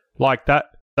picks. Like,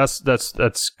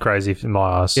 that's crazy in my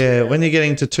eyes. Yeah, when you're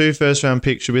getting to 2 first-round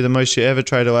picks should be the most you ever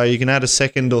trade away. You can add a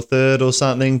second or third or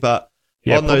something, but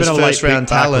on those first-round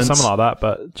talents... something like that,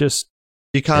 but just...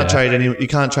 You can't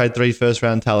trade 3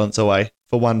 first-round talents away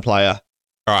for one player.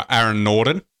 All right, Aaron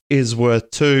Norton is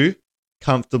worth 2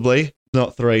 comfortably,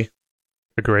 not 3.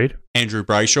 Agreed. Andrew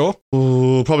Brayshaw.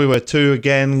 Ooh, probably worth 2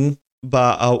 again,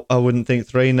 but I wouldn't think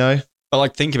 3, no. But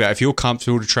like, think about it. If you're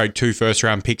comfortable to trade 2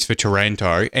 first-round picks for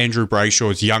Taranto, Andrew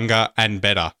Brayshaw's younger and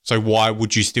better. So why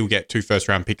would you still get 2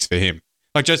 first-round picks for him?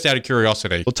 Like, just out of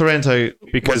curiosity. Well, Taranto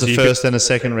was a first and a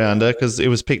second rounder because it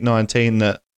was pick 19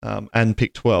 that and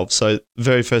pick 12. So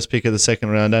very first pick of the second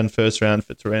round and first round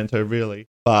for Taranto, really.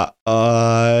 But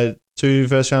 2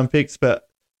 first-round picks, but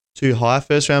 2 high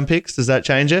first-round picks. Does that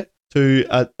change it? To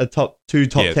a top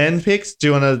 10 picks? Do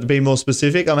you want to be more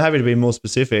specific? I'm happy to be more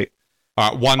specific.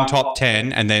 All right, 1 top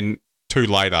 10 and then 2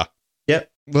 later.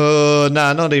 Yep. No,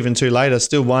 not even 2 later.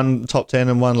 Still 1 top 10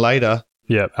 and 1 later.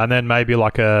 Yeah, and then maybe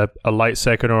like a late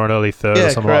second or an early third or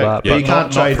something correct. like that. Yeah, But you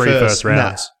can't trade not 3 first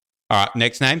rounds. Nah. All right,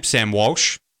 next name, Sam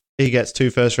Walsh. He gets 2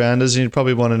 first rounders, and you'd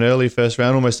probably want an early first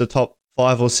round, almost a top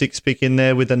 5 or 6 pick in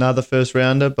there with another first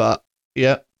rounder. But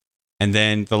yeah. And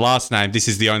then the last name, this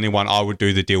is the only one I would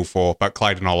do the deal for, but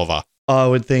Clayton Oliver. I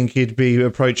would think he'd be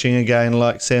approaching again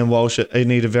like Sam Walsh. He'd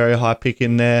need a very high pick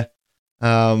in there,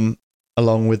 along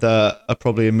with a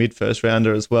probably a mid first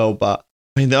rounder as well. But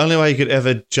I mean, the only way you could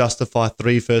ever justify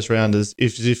 3 first rounders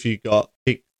is if you got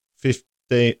pick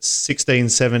 15, 16,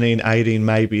 17, 18,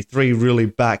 maybe 3 really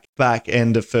back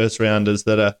end of first rounders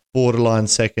that are borderline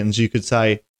seconds. You could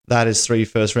say that is 3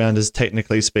 first rounders,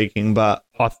 technically speaking, but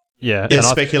there's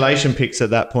speculation picks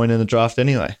at that point in the draft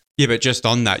anyway. Yeah, but just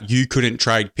on that, you couldn't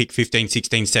trade pick 15,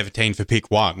 16, 17 for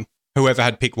pick 1. Whoever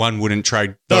had pick 1 wouldn't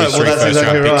trade those 3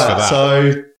 first-round picks for that.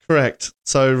 So, correct.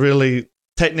 So, really,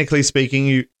 technically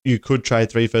speaking, you could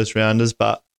trade 3 first-rounders,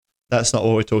 but that's not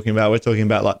what we're talking about. We're talking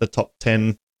about like the top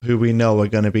 10 who we know are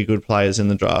going to be good players in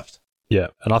the draft. Yeah,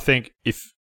 and I think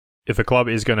if a club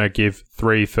is going to give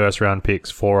 3 first-round picks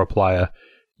for a player,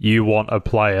 you want a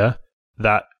player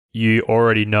that you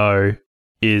already know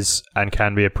is and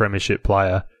can be a premiership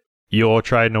player. You're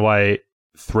trading away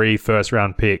 3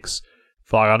 first-round picks.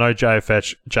 Like, I know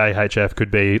JHF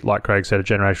could be, like Craig said, a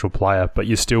generational player, but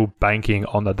you're still banking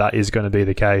on that is going to be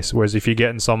the case. Whereas if you're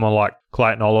getting someone like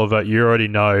Clayton Oliver, you already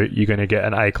know you're going to get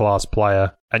an A-class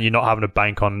player, and you're not having to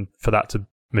bank on for that to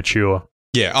mature.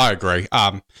 Yeah, I agree.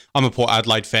 I'm a Port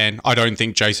Adelaide fan. I don't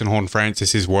think Jason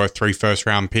Horne-Francis is worth 3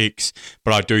 first-round picks,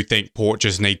 but I do think Port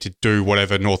just need to do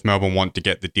whatever North Melbourne want to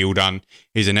get the deal done.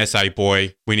 He's an SA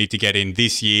boy. We need to get in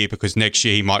this year because next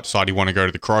year he might decide he want to go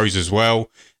to the Crows as well.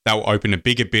 That will open a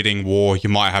bigger bidding war. You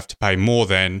might have to pay more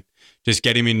then. Just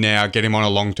get him in now, get him on a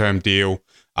long-term deal,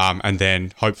 and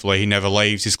then hopefully he never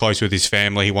leaves. He's close with his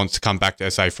family. He wants to come back to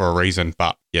SA for a reason.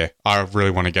 But yeah, I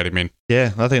really want to get him in.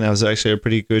 Yeah, I think that was actually a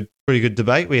pretty good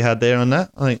debate we had there on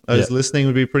that. I think those listening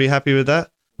would be pretty happy with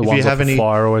that. The ones off the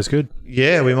fly are always good.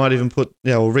 Yeah, we might even put...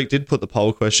 Yeah, well, Rick did put the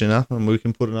poll question up, and we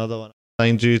can put another one.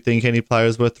 Saying, do you think any player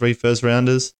is worth 3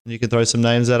 first-rounders? And you can throw some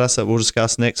names at us that we'll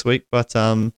discuss next week. But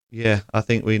yeah, I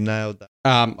think we nailed that.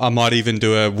 I might even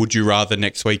do a would you rather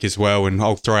next week as well, and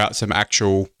I'll throw out some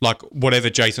actual, like whatever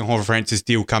Jason Horne-Francis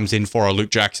deal comes in for or Luke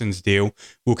Jackson's deal,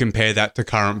 we'll compare that to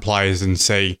current players and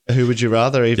see. Who would you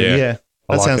rather even? Yeah.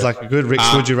 That sounds like a good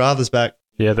Rick's would you rather's back.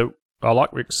 Yeah, I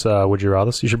like Rick's would you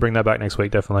rather's. You should bring that back next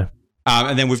week, definitely.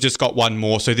 And then we've just got one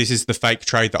more. So this is the fake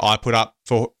trade that I put up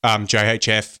for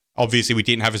JHF. Obviously, we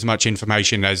didn't have as much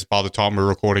information as by the time we're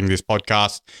recording this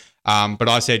podcast. But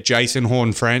I said Jason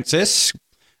Horne-Francis,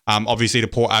 obviously to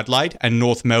Port Adelaide, and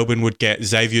North Melbourne would get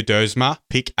Xavier Dersma,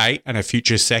 pick 8 and a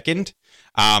future second.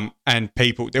 And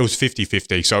people, it was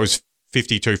 50-50. So it was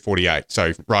 52-48.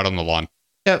 So right on the line.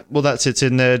 Yeah, well, that sits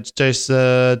in there. Jace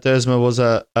Dersma was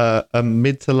a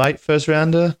mid to late first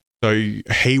rounder. So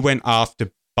he went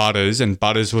after Butters, and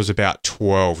Butters was about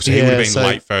 12. So he would have been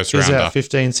late first rounder. He's about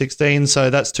 15, 16.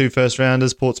 So that's 2 first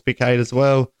rounders. Port's pick 8 as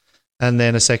well. And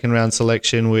then a second round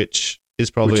selection, which is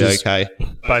probably okay.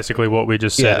 Basically what we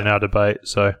just said in our debate.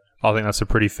 So I think that's a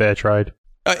pretty fair trade.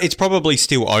 It's probably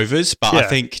still overs, but I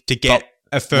think to get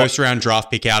a first round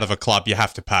draft pick out of a club, you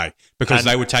have to pay because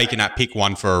they were taking at pick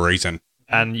 1 for a reason.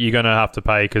 And you're going to have to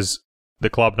pay because the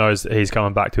club knows that he's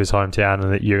coming back to his hometown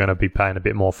and that you're going to be paying a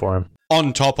bit more for him.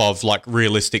 On top of, like,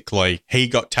 realistically, he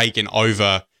got taken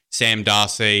over Sam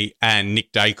Darcy and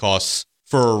Nick Daicos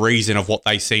for a reason of what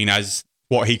they seen as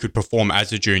what he could perform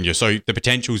as a junior. So the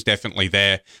potential's definitely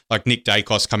there. Like, Nick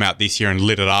Daicos come out this year and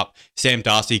lit it up. Sam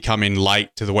Darcy come in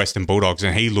late to the Western Bulldogs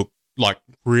and he looked like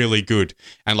really good.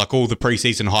 And like all the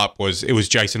preseason hype was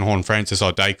Jason Horne-Francis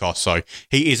or Daicos. So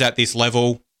he is at this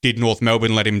level. Did North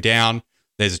Melbourne let him down?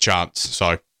 There's a chance.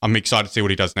 So I'm excited to see what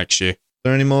he does next year. Are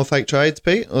there any more fake trades,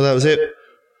 Pete? Or that was it?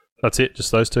 That's it.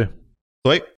 Just those 2.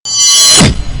 Sweet.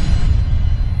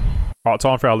 All right,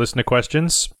 time for our listener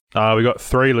questions. We got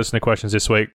 3 listener questions this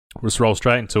week. We'll just roll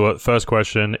straight into it. First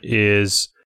question is,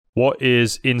 what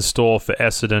is in store for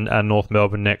Essendon and North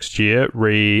Melbourne next year?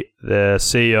 Re the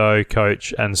CEO,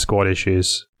 coach, and squad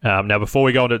issues. Now, before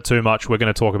we go into it too much, we're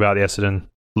going to talk about the Essendon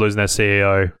losing their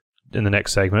CEO in the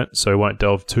next segment, so we won't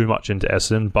delve too much into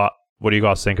Essendon, but what do you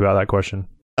guys think about that question?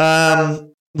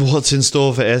 What's in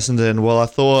store for Essendon? Well, I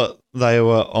thought they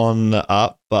were on the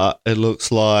up, but it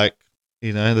looks like,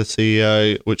 the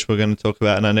CEO, which we're going to talk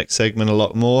about in our next segment a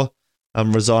lot more,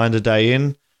 resigned a day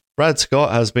in. Brad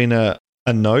Scott has been a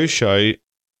no-show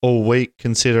all week,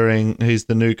 considering he's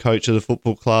the new coach of the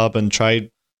football club and trade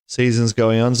season's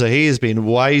going on, so he has been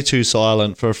way too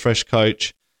silent for a fresh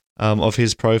coach of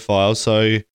his profile,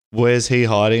 so where's he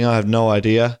hiding? I have no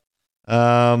idea.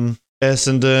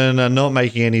 Essendon are not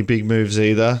making any big moves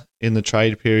either in the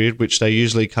trade period, which they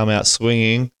usually come out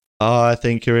swinging. I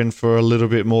think you're in for a little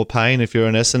bit more pain if you're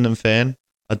an Essendon fan.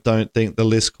 I don't think the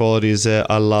list quality is there.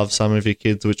 I love some of your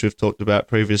kids, which we've talked about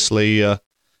previously.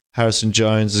 Harrison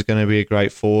Jones is going to be a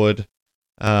great forward.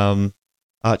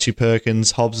 Archie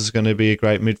Perkins. Hobbs is going to be a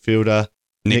great midfielder.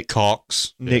 Nick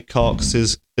Cox. Nick Cox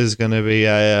is going to be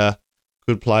a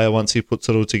good player once he puts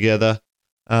it all together.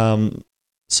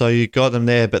 So you got them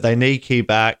there, but they need key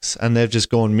backs, and they've just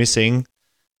gone missing.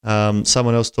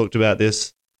 Someone else talked about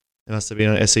this. It must have been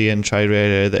on SEN Trade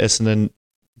Radio. The Essendon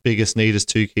biggest need is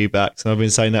 2 key backs, and I've been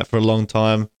saying that for a long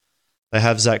time. They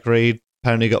have Zach Reed.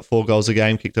 Apparently got 4 goals a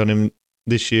game kicked on him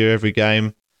this year every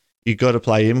game. You got to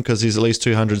play him because he's at least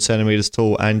 200 centimetres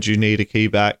tall, and you need a key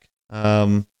back.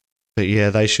 But yeah,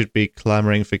 they should be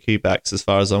clamouring for key backs as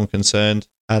far as I'm concerned,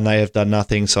 and they have done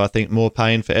nothing. So I think more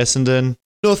pain for Essendon.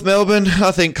 North Melbourne,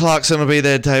 I think Clarkson will be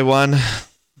there day one.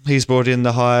 He's brought in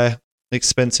the high,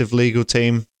 expensive legal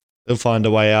team. He'll find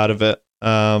a way out of it,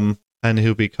 and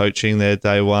he'll be coaching there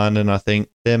day one. And I think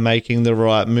they're making the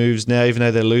right moves now, even though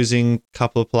they're losing a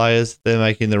couple of players. They're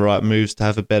making the right moves to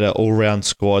have a better all-round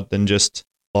squad than just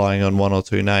relying on 1 or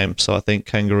 2 names. So I think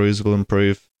Kangaroos will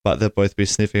improve, but they'll both be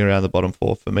sniffing around the bottom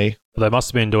 4 for me. They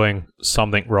must have been doing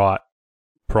something right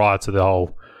prior to the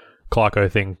whole Clarko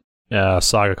thing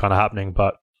saga kind of happening,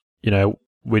 but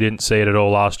we didn't see it at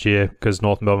all last year because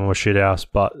North Melbourne was shit house,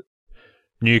 but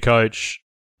new coach,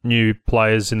 new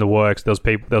players in the works. There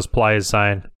was players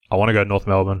saying, I want to go to North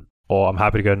Melbourne, or I'm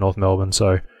happy to go to North Melbourne.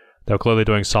 So they're clearly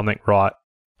doing something right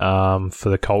for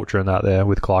the culture and that there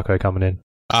with Clarko coming in.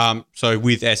 So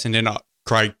with Essendon,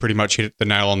 Craig pretty much hit the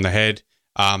nail on the head.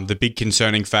 The big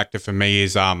concerning factor for me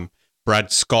is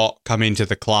Brad Scott come into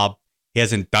the club. He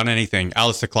hasn't done anything.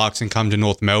 Alistair Clarkson come to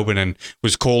North Melbourne and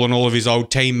was calling all of his old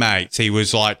teammates. He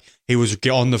was on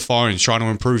the phones trying to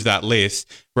improve that list.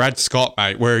 Brad Scott,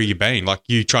 mate, where have you been? Like,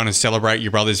 you trying to celebrate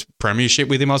your brother's premiership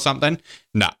with him or something?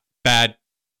 Nah, bad.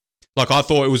 Like, I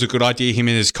thought it was a good idea, him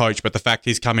and his coach, but the fact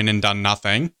he's come in and done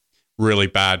nothing, really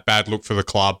bad. Bad look for the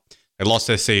club. They lost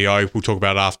their CEO. We'll talk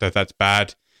about it after. That's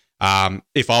bad.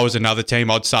 If I was another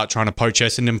team, I'd start trying to poach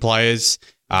Essendon players.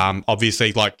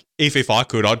 Obviously, like, if I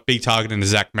could, I'd be targeting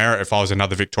Zach Merritt if I was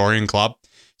another Victorian club.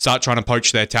 Start trying to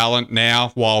poach their talent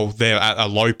now while they're at a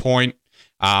low point.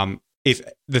 If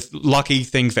the lucky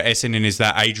thing for Essendon is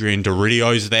that Adrian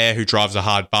Doridio's there, who drives a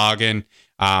hard bargain,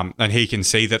 and he can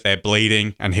see that they're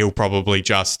bleeding, and he'll probably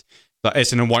just...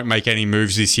 Essendon won't make any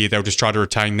moves this year. They'll just try to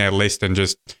retain their list and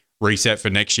just reset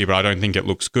for next year, but I don't think it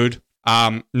looks good.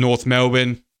 North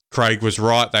Melbourne... Craig was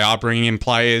right. They are bringing in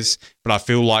players, but I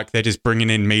feel like they're just bringing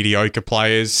in mediocre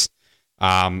players.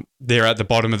 They're at the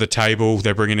bottom of the table.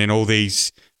 They're bringing in all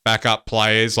these backup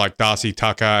players like Darcy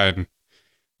Tucker, and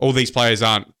all these players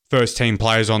aren't first-team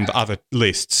players on the other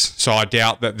lists. So I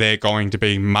doubt that they're going to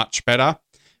be much better.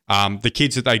 The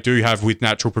kids that they do have with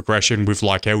natural progression with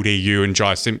like LDU and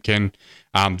Jai Simpkin,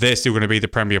 they're still going to be the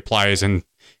premier players, and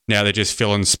now they're just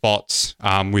filling spots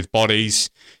with bodies.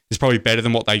 It's probably better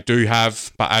than what they do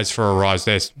have, but as for a rise,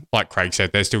 there's, like Craig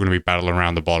said, they're still going to be battling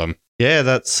around the bottom. Yeah,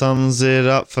 that sums it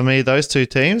up for me, those two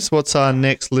teams. What's our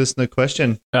next listener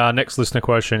question? Our next listener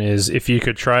question is, if you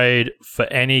could trade for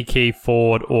any key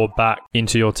forward or back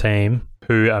into your team,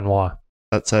 who and why?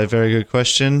 That's a very good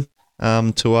question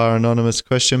to our anonymous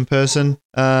question person.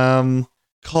 Collingwood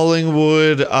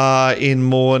are in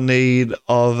more need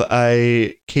of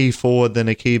a key forward than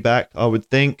a key back, I would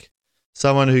think.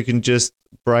 Someone who can just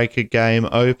break a game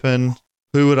open.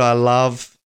 Who would I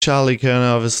love? Charlie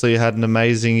Kerner obviously had an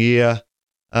amazing year,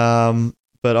 but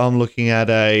I'm looking at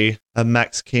a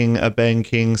Max King, a Ben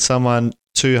King, someone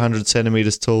 200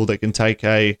 centimetres tall that can take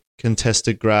a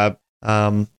contested grab,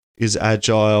 is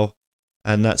agile,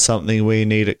 and that's something we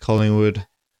need at Collingwood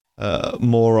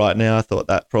more right now. I thought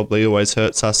that probably always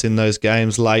hurts us in those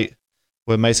games late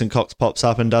where Mason Cox pops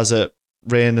up and does it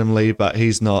randomly, but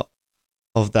he's not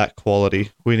of that quality.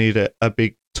 We need a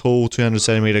big, tall, 200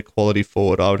 centimetre quality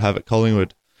forward I would have at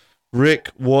Collingwood. Rick,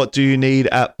 what do you need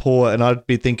at Port? And I'd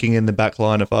be thinking in the back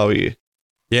line if I were you.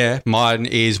 Yeah, mine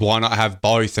is why not have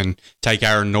both and take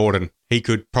Aaron Norton. He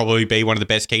could probably be one of the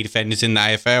best key defenders in the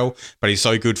AFL, but he's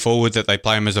so good forward that they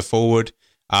play him as a forward.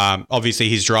 Obviously,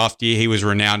 his draft year, he was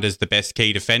renowned as the best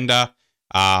key defender,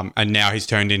 and now he's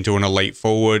turned into an elite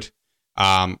forward.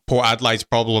 Port Adelaide's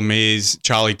problem is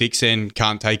Charlie Dixon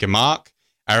can't take a mark.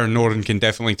 Aaron Norton can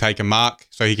definitely take a mark,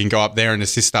 so he can go up there and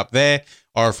assist up there.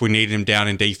 Or if we needed him down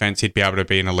in defense, he'd be able to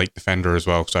be an elite defender as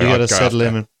well. So you got to settle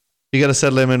him. You got to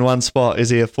settle him in one spot. Is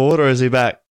he a forward or is he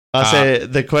back? I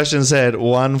said the question said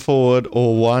one forward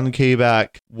or one key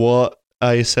back. What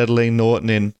are you settling Norton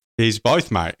in? He's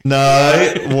both, mate.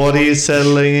 No, what are you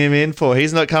settling him in for?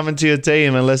 He's not coming to your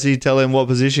team unless you tell him what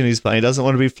position he's playing. He doesn't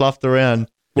want to be fluffed around.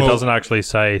 It doesn't actually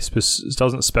say. It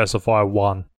doesn't specify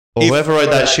one. Or whoever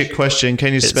wrote that shit question,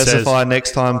 can you specify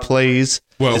next time, please?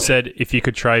 Well, it said if you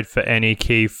could trade for any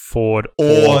key forward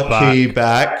or key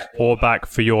back. Or back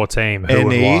for your team,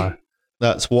 who and why?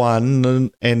 That's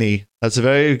one. Any. That's a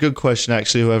very good question,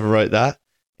 actually, whoever wrote that.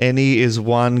 Any is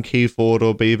one key forward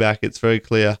or B back. It's very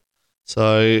clear.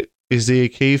 So is he a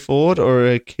key forward or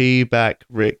a key back,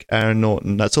 Rick, Aaron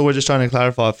Norton? That's all we're just trying to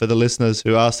clarify for the listeners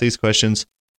who ask these questions.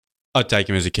 I'd take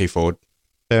him as a key forward.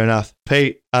 Fair enough.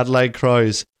 Pete, Adelaide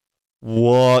Crows.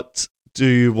 What do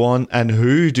you want and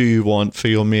who do you want for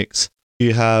your mix?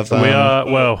 You have...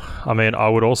 I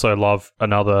would also love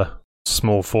another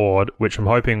small forward, which I'm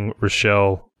hoping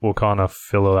Rochelle will kind of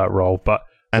fill that role. But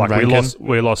and like Rankin.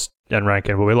 we lost and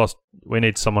Rankin, but we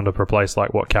need someone to replace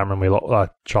like what Cameron we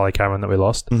lost, Charlie Cameron that we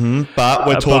lost. Mm-hmm. But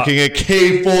we're talking a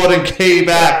key forward and key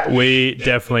back. We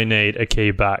definitely need a key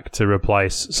back to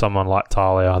replace someone like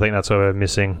Talia. I think that's where we're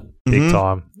missing big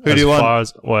time. Who do you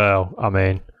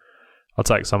want? I'll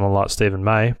take someone like Stephen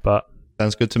May, but...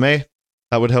 Sounds good to me.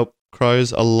 That would help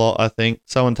Crows a lot, I think.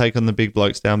 Someone take on the big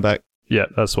blokes down back. Yeah,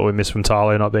 that's what we miss from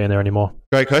Talia not being there anymore.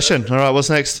 Great question. All right, what's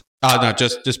next? No,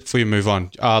 just before you move on,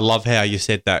 I love how you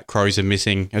said that Crows are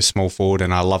missing a small forward,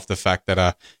 and I love the fact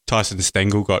that Tyson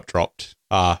Stengel got dropped.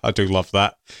 I do love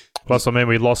that. Plus, I mean,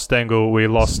 we lost Stengel, we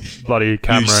lost bloody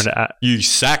Cameron. You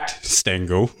sacked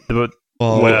Stengel.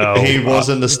 Well, he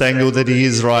wasn't the Stengel that he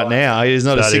is right now. He's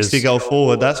not a 60-goal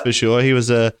forward, that's for sure. He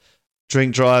was a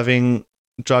drink driving,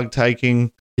 drug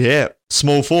taking,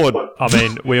 small forward. I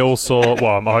mean, we all saw,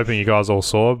 well, I'm hoping you guys all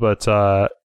saw, but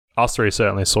us three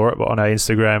certainly saw it. But on our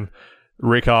Instagram,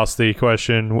 Rick asked the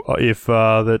question if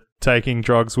the taking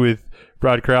drugs with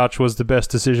Brad Crouch was the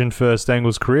best decision for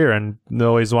Stengel's career, and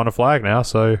no, he's won a flag now,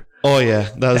 so... Oh, yeah,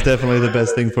 that was definitely the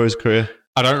best thing for his career.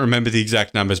 I don't remember the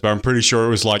exact numbers, but I'm pretty sure it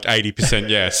was like 80%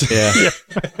 yes.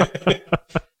 Yeah.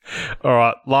 All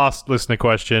right, last listener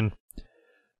question.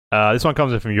 This one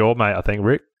comes in from your mate, I think,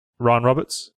 Rick. Ryan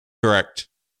Roberts? Correct.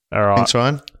 All right. Thanks,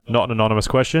 Ryan. Not an anonymous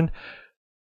question.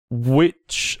 What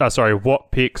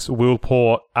picks will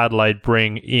Port Adelaide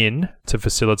bring in to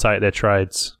facilitate their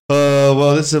trades?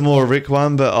 Well, this is a more Rick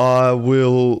one, but I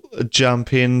will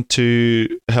jump in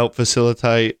to help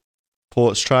facilitate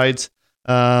Port's trades.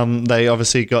 They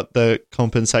obviously got the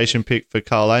compensation pick for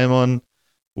Carl Amon,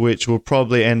 which will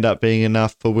probably end up being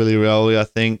enough for Willie Rioli, I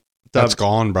think. That's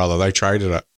gone, brother. They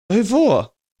traded it. Who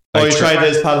for? You traded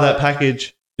it as part of that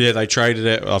package? Yeah, they traded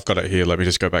it. I've got it here. Let me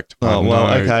just go back to my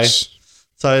notes. Okay.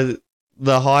 So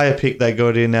the higher pick they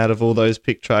got in out of all those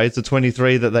pick trades, the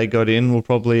 23 that they got in, will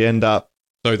probably end up...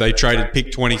 So they traded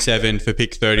pick 27 for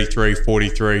pick 33,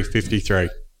 43, 53.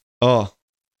 Oh,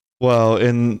 well,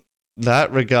 in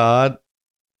that regard...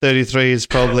 33 is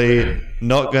probably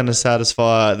not going to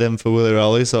satisfy them for Willie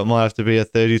Rioli, so it might have to be a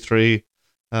 33,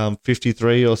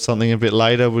 53 or something a bit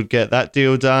later would get that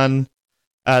deal done.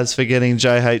 As for getting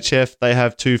JHF, they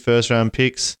have 2 first-round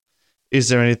picks. Is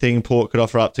there anything Port could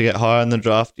offer up to get higher in the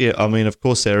draft? Yeah, I mean, of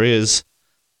course there is,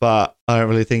 but I don't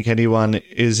really think anyone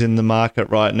is in the market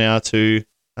right now to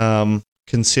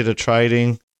consider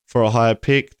trading for a higher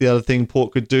pick. The other thing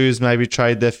Port could do is maybe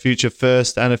trade their future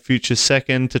first and a future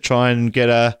second to try and get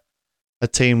a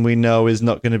team we know is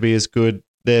not going to be as good,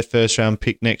 their first round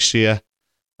pick next year.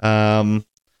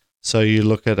 So you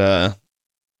look at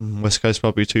West Coast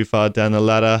probably too far down the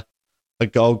ladder, a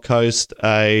Gold Coast,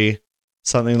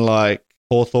 something like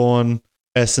Hawthorn,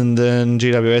 Essendon,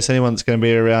 GWS, anyone that's going to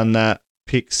be around that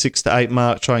pick 6 to 8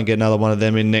 mark, try and get another one of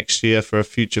them in next year for a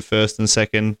future first and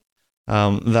second.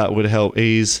 That would help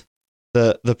ease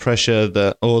the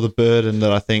pressure or the burden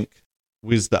that I think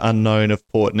was the unknown of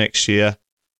Port next year,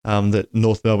 that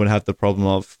North Melbourne have the problem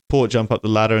of. Port jump up the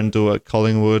ladder and do a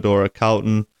Collingwood or a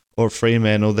Carlton or a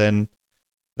Fremantle, then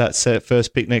that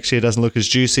first pick next year doesn't look as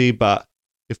juicy, but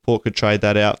if Port could trade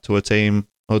that out to a team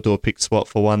or do a pick swap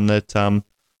for one that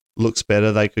looks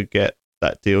better, they could get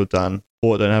that deal done.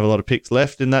 Port don't have a lot of picks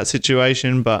left in that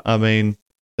situation, but I mean...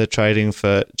 they're trading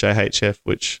for JHF,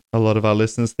 which a lot of our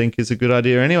listeners think is a good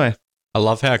idea anyway. I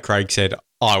love how Craig said,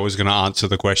 I was going to answer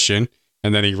the question,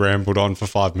 and then he rambled on for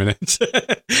 5 minutes.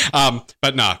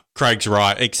 But no, Craig's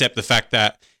right, except the fact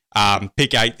that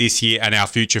pick 8 this year and our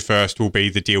future first will be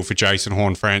the deal for Jason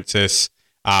Horne-Francis.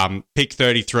 Pick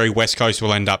 33, West Coast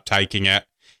will end up taking it,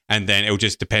 and then it'll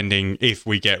just depending if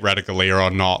we get Radicalier or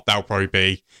not, that'll probably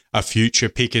be a future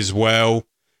pick as well.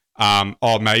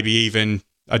 Or maybe even...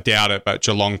 I doubt it, but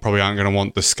Geelong probably aren't going to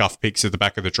want the scuff picks at the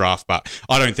back of the draft. But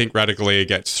I don't think Radicalier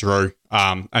gets through.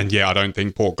 And I don't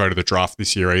think Port go to the draft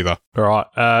this year either. All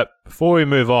right. Before we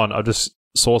move on, I just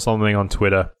saw something on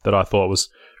Twitter that I thought was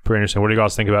pretty interesting. What do you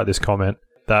guys think about this comment?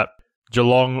 That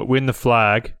Geelong win the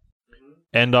flag,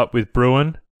 end up with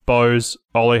Bruin, Bowes,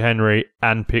 Ollie Henry,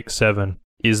 and pick 7.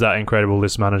 Is that incredible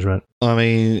list management? I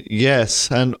mean,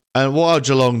 yes. And while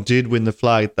Geelong did win the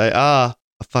flag, they are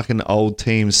a fucking old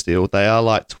team still. They are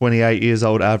like 28 years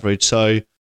old average. So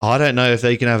I don't know if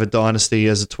they can have a dynasty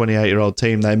as a 28-year-old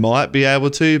team. They might be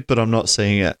able to, but I'm not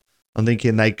seeing it. I'm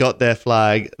thinking they got their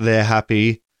flag. They're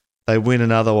happy. They win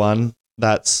another one.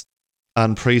 That's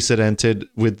unprecedented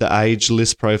with the age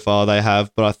list profile they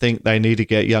have. But I think they need to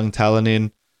get young talent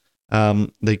in.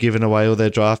 They're giving away all their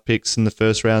draft picks in the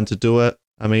first round to do it.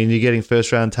 I mean, you're getting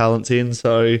first round talents in.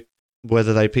 So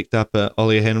whether they picked up a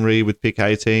Ollie Henry with pick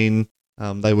 18,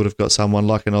 they would have got someone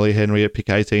like an Ollie Henry at pick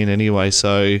 18 anyway.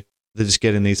 So they're just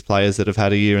getting these players that have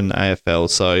had a year in the AFL.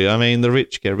 So, I mean, the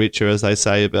rich get richer, as they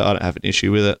say, but I don't have an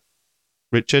issue with it.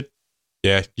 Richard?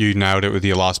 Yeah, you nailed it with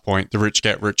your last point. The rich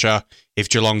get richer. If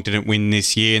Geelong didn't win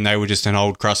this year and they were just an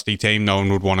old crusty team, no one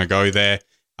would want to go there.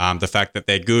 The fact that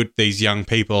they're good, these young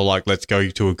people are like, let's go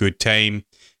to a good team,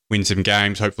 win some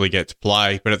games, hopefully get to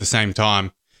play. But at the same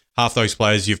time, half those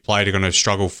players you've played are going to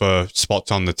struggle for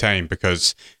spots on the team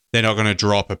because they're not going to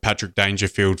drop a Patrick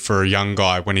Dangerfield for a young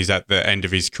guy when he's at the end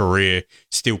of his career,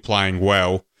 still playing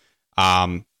well.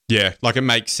 Yeah, like it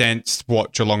makes sense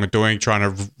what Geelong are doing,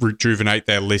 trying to rejuvenate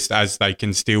their list as they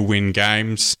can still win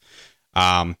games.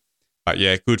 But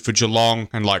yeah, good for Geelong.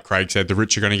 And like Craig said, the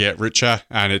rich are going to get richer.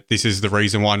 And this is the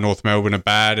reason why North Melbourne are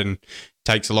bad and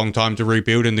takes a long time to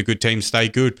rebuild, and the good teams stay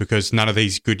good because none of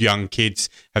these good young kids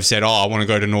have said, I want to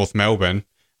go to North Melbourne.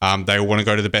 They all want to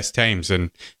go to the best teams.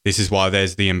 And this is why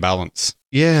there's the imbalance.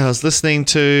 Yeah, I was listening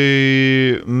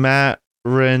to Matt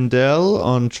Rendell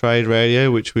on Trade Radio,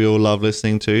 which we all love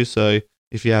listening to. So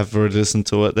if you have already listened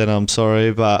to it, then I'm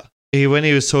sorry. But when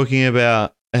he was talking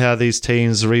about how these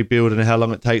teams rebuild and how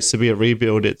long it takes to be a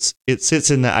rebuild, it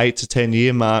sits in the 8 to 10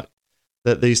 year mark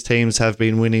that these teams have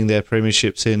been winning their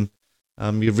premierships in.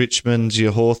 Your Richmonds,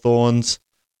 your Hawthorns,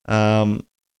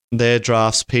 their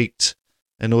drafts peaked,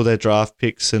 and all their draft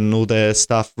picks and all their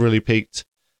stuff really peaked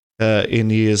in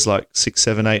years like 6,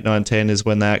 7, 8, 9, 10 is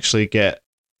when they actually get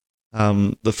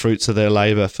the fruits of their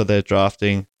labour for their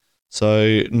drafting.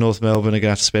 So North Melbourne are going to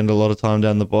have to spend a lot of time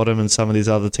down the bottom, and some of these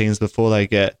other teams before they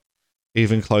get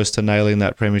even close to nailing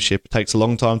that premiership. It takes a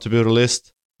long time to build a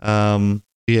list.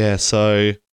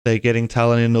 So they're getting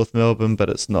talent in North Melbourne, but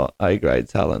it's not A-grade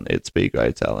talent, it's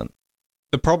B-grade talent.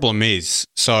 The problem is,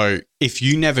 so if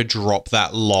you never drop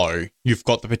that low, you've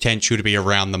got the potential to be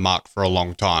around the mark for a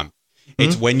long time.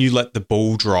 It's when you let the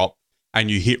ball drop and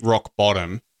you hit rock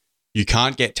bottom, you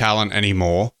can't get talent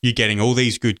anymore. You're getting all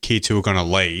these good kids who are going to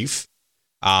leave.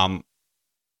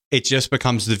 It just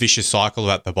becomes the vicious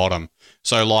cycle at the bottom.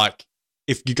 So, like,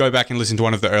 if you go back and listen to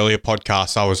one of the earlier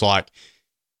podcasts, I was like,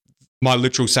 my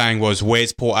literal saying was,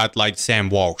 where's Port Adelaide's Sam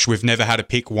Walsh? We've never had a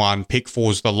pick 1. Pick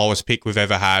 4 is the lowest pick we've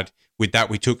ever had. With that,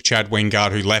 we took Chad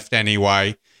Wingard, who left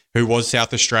anyway, who was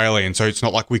South Australian. So it's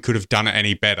not like we could have done it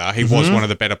any better. He was one of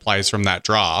the better players from that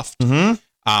draft.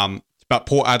 But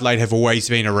Port Adelaide have always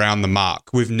been around the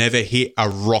mark. We've never hit a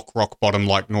rock bottom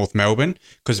like North Melbourne,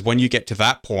 because when you get to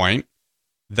that point,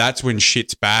 that's when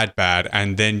shit's bad,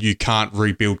 and then you can't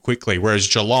rebuild quickly. Whereas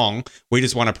Geelong, we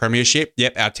just won a premiership.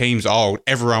 Yep, our team's old.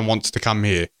 Everyone wants to come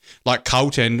here. Like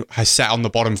Carlton has sat on the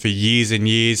bottom for years and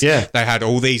years. Yeah. They had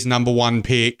all these number 1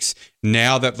 picks.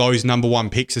 Now that those number 1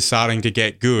 picks are starting to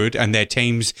get good and their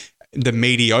team's the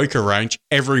mediocre range,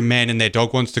 every man and their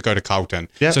dog wants to go to Carlton.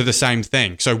 Yeah. So the same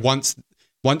thing. So once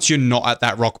you're not at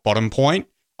that rock bottom point,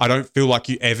 I don't feel like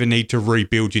you ever need to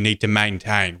rebuild. You need to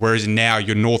maintain. Whereas now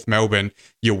your North Melbourne,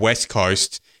 your West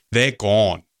Coast, they're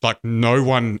gone. Like no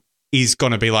one is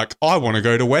going to be like, I want to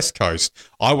go to West Coast.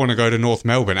 I want to go to North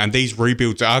Melbourne. And these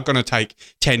rebuilds are going to take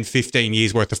 10, 15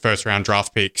 years worth of first round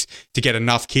draft picks to get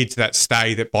enough kids that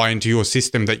stay, that buy into your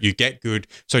system, that you get good.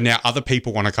 So now other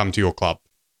people want to come to your club.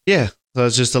 Yeah. So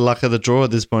it's just the luck of the draw at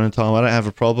this point in time. I don't have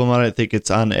a problem. I don't think it's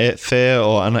unfair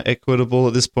or unequitable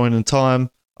at this point in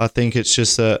time. I think it's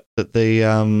just that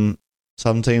the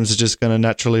some teams are just going to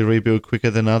naturally rebuild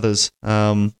quicker than others,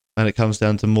 and it comes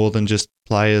down to more than just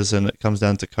players, and it comes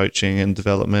down to coaching and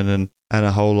development and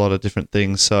a whole lot of different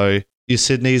things. So your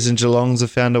Sydneys and Geelongs have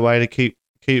found a way to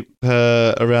keep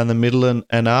around the middle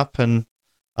and up, and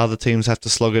other teams have to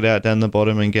slog it out down the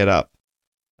bottom and get up.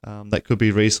 That could be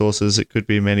resources, it could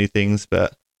be many things,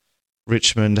 but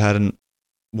Richmond hadn't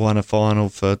won a final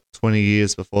for 20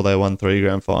 years before they won 3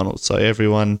 grand finals. So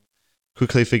everyone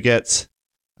quickly forgets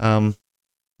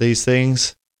these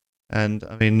things. And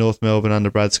I mean, North Melbourne under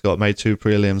Brad Scott made 2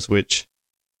 prelims, which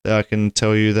I can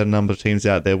tell you that a number of teams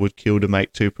out there would kill to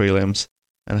make 2 prelims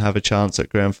and have a chance at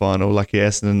grand final. Lucky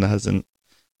Essendon hasn't.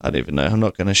 I don't even know. I'm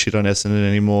not going to shit on Essendon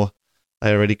anymore.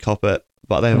 They already cop it,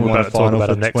 but they haven't won a final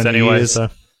for 20 years. So.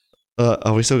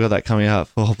 We still got that coming up.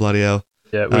 Oh, bloody hell.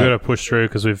 Yeah, we've got to push through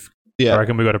because I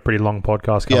reckon we've got a pretty long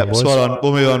podcast coming, boys. Spot on.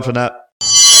 We'll move on from that.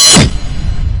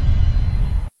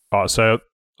 All right, so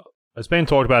it's been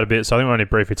talked about a bit, so I think we'll only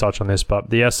briefly touch on this, but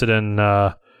the Essendon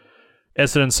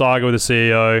saga with the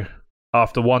CEO,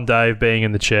 after one day of being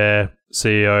in the chair,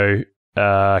 CEO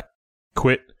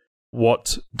quit.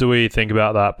 What do we think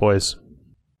about that, boys?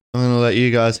 I'm going to let you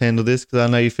guys handle this because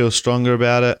I know you feel stronger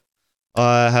about it.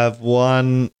 I have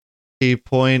one key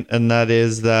point, and that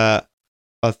is that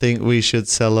I think we should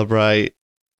celebrate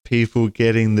people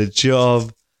getting the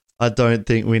job. I don't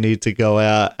think we need to go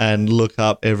out and look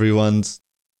up everyone's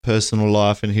personal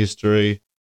life and history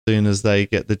as soon as they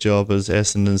get the job as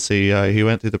Essendon CEO. He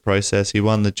went through the process. He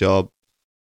won the job.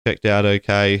 Checked out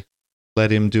okay.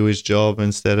 Let him do his job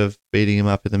instead of beating him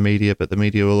up in the media, but the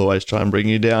media will always try and bring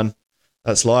you down.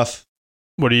 That's life.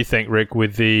 What do you think, Rick,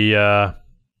 with the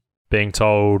being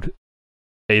told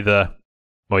either,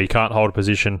 well, you can't hold a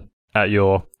position at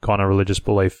your kind of religious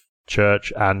belief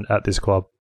church and at this club?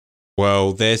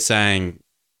 Well, they're saying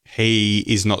he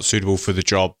is not suitable for the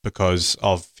job because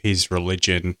of his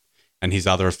religion and his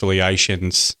other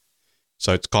affiliations.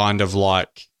 So it's kind of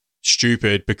like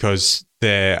stupid because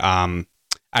they're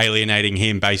alienating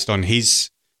him based on his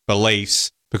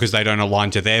beliefs because they don't align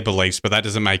to their beliefs, but that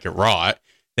doesn't make it right.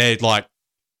 They're like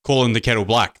calling the kettle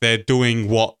black. They're doing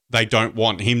what they don't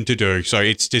want him to do. So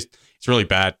it's really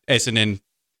bad. Essendon,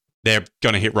 they're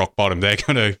going to hit rock bottom.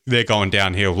 They're going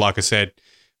downhill. Like I said,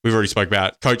 we've already spoke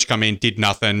about it. Coach come in, did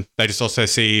nothing. They just lost their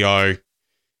CEO.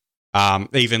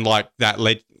 Even like that,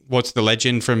 what's the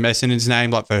legend from Essendon's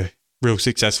name? Like the real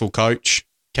successful coach,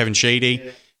 Kevin Sheedy.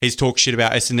 Yeah. He's talked shit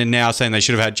about Essendon now, saying they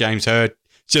should have had James Hird.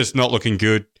 It's just not looking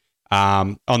good.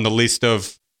 On the list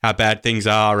of how bad things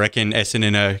are, I reckon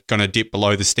Essendon are going to dip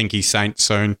below the stinky Saints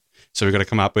soon. So we've got to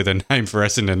come up with a name for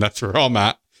Essendon. That's where I'm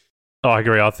at. I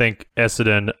agree. I think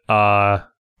Essendon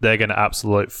they're going to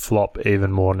absolute flop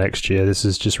even more next year. This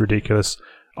is just ridiculous.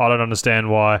 I don't understand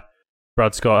why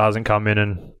Brad Scott hasn't come in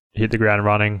and hit the ground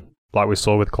running like we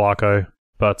saw with Clarko.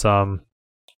 But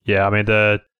yeah, I mean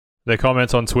the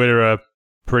comments on Twitter are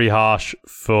pretty harsh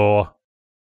for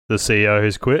the CEO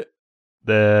who's quit.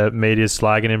 The media's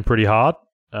slagging him pretty hard.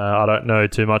 I don't know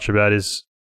too much about his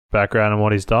background and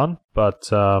what he's done, but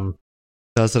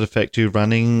does it affect you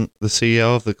running the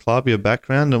CEO of the club, your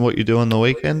background and what you do on the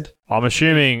weekend? I'm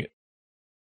assuming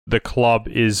the club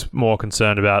is more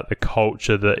concerned about the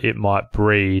culture that it might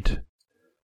breed,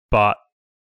 but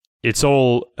it's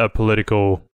all a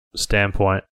political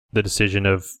standpoint, the decision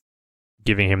of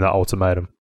giving him that ultimatum.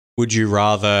 Would you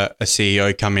rather a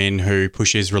CEO come in who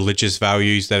pushes religious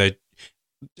values that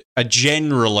are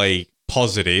generally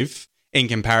positive in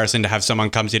comparison to have someone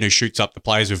comes in who shoots up the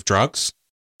players with drugs?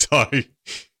 So,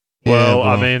 well,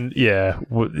 I mean, yeah.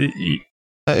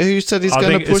 Who said he's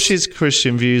going to push his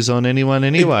Christian views on anyone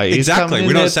anyway? Exactly.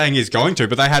 We're not saying he's going to,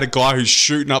 but they had a guy who's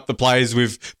shooting up the players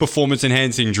with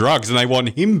performance-enhancing drugs and they want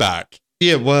him back.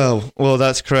 Yeah, well,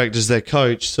 that's correct as their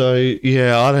coach. So,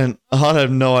 yeah, I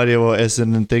have no idea what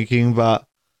Essendon thinking, but,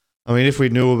 I mean, if we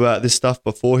knew about this stuff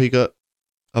before he got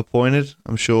appointed,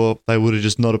 I'm sure they would have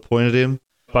just not appointed him.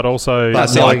 But also... I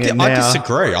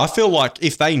disagree. I feel like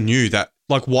if they knew that,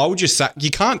 like, why would you sack... You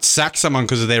can't sack someone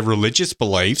because of their religious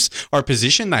beliefs or a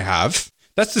position they have.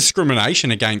 That's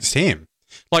discrimination against him.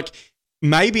 Like,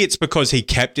 maybe it's because he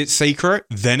kept it secret,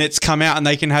 then it's come out and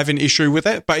they can have an issue with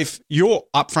it. But if you're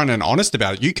upfront and honest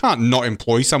about it, you can't not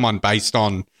employ someone based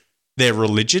on their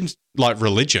religion.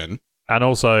 And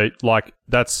also, like,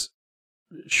 that's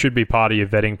should be part of your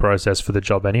vetting process for the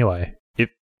job anyway.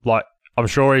 I'm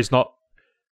sure he's not...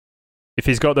 If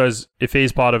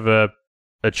he's part of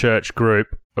a church group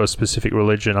or a specific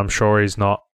religion, I'm sure he's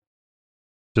not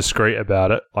discreet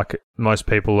about it. Like, most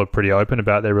people are pretty open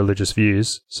about their religious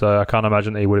views, so I can't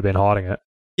imagine that he would have been hiding it.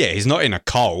 Yeah, he's not in a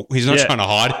cult. He's not trying to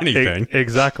hide anything.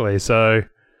 Exactly. So,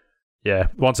 yeah,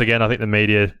 once again, I think the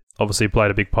media obviously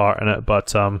played a big part in it,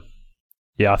 but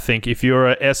yeah, I think if you're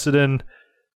a Essendon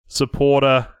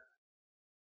supporter,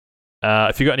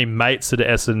 if you've got any mates that are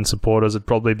Essendon supporters, it'd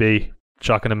probably be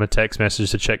chucking them a text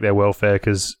message to check their welfare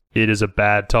because it is a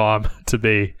bad time to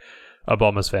be a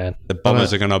Bombers fan. The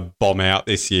Bombers are going to bomb out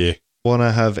this year. Want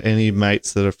to have any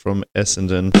mates that are from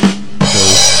Essendon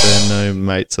because they're no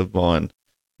mates of mine.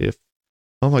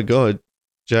 Oh my God,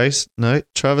 Jace, no,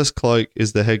 Travis Cloak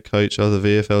is the head coach of the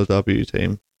VFLW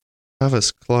team.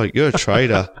 Travis Cloak, you're a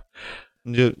traitor.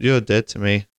 You're dead to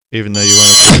me, even though you won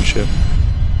a premiership.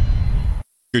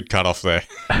 Good cut off there.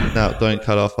 No, don't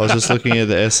cut off. I was just looking at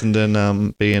the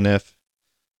Essendon BNF.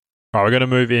 All right, we're going to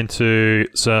move into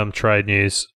some trade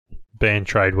news, being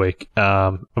trade week.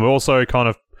 And we'll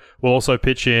also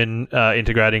pitch in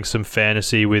integrating some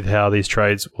fantasy with how these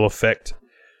trades will affect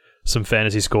some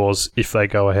fantasy scores if they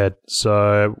go ahead.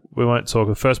 So we won't talk.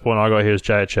 The first point I got here is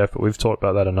JHF, but we've talked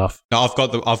about that enough. No, I've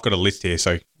got a list here,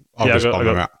 so I'll just bomb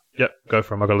them out. Yep, go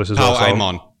for them. I got a list as well. Carl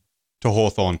Amon to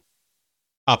Hawthorn.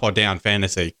 Up or down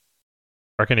fantasy?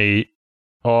 I reckon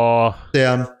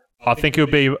down. I think he'll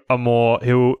be a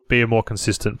more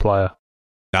consistent player.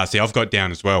 No, see, I've got down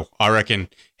as well. I reckon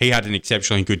he had an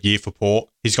exceptionally good year for Port.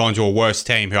 He's gone to a worse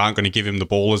team who aren't going to give him the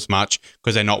ball as much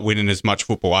because they're not winning as much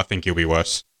football. I think he'll be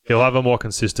worse. He'll have a more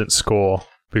consistent score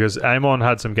because Amon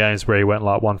had some games where he went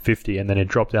like 150 and then he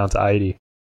dropped down to 80.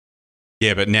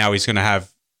 Yeah, but now he's going to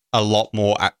have a lot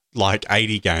more like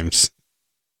 80 games.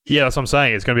 Yeah, that's what I'm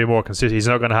saying. It's going to be more consistent. He's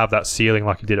not going to have that ceiling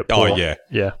like he did at Port. Oh, yeah.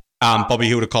 Yeah. Bobby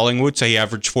Hill to Collingwood, so he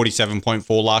averaged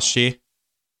 47.4 last year.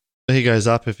 He goes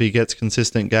up if he gets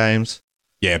consistent games.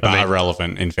 Yeah, but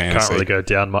irrelevant in fantasy. Can't really go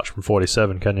down much from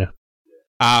 47, can you?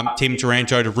 Tim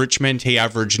Taranto to Richmond, he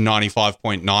averaged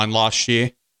 95.9 last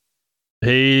year.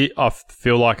 I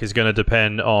feel like is going to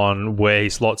depend on where he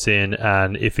slots in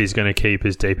and if he's going to keep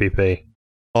his DPP.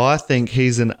 I think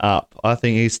he's an up. I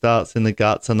think he starts in the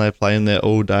guts and they play him there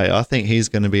all day. I think he's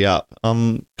going to be up.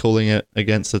 I'm calling it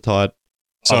against the Tide.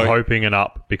 So I'm hoping an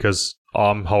up because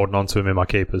I'm holding on to him in my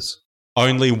keepers.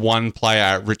 Only one player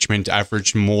at Richmond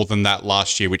averaged more than that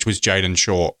last year, which was Jaden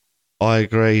Short. I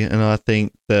agree, and I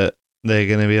think that they're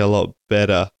going to be a lot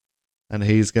better, and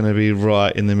he's going to be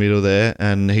right in the middle there,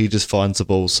 and he just finds the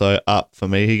ball. So up for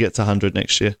me. He gets 100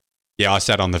 next year. Yeah, I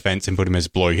sat on the fence and put him as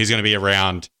blue. He's going to be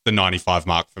around the 95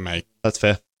 mark for me. That's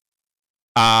fair.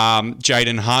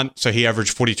 Jaden Hunt, so he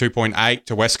averaged 42.8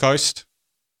 to West Coast.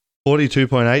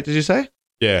 42.8, did you say?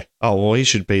 Yeah. Oh, well, he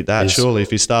should beat that, surely, if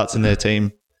he starts in their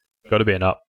team. Got to be an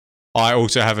up. I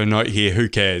also have a note here, who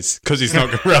cares? Because he's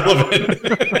not relevant.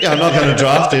 Yeah, I'm not going to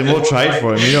draft him or trade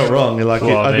for him. You're not wrong.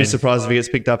 I'd be surprised if he gets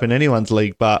picked up in anyone's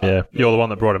league, but yeah, you're the one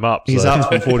that brought him up. He's up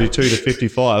from 42 to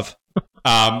 55.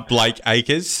 Blake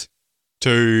Acres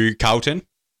to Carlton.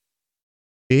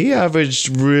 He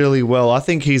averaged really well. I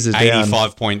think he's a down.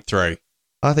 85.3.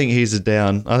 I think he's a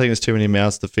down. I think there's too many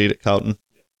mouths to feed at Carlton.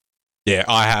 Yeah,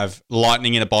 I have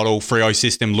lightning in a bottle. Freo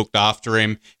system looked after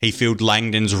him. He filled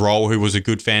Langdon's role, who was a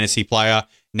good fantasy player.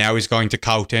 Now he's going to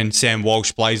Carlton. Sam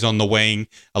Walsh plays on the wing.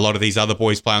 A lot of these other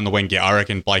boys play on the wing. Yeah, I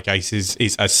reckon Blake Ace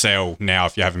is a sell now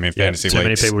if you have him in fantasy leagues. Too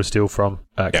many people to steal from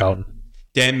at Carlton.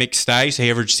 Dan McStay, so he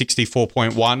averaged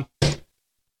 64.1.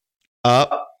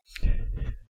 Up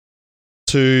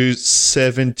to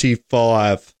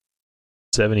 75.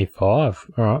 75.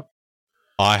 All right.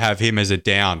 I have him as a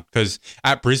down because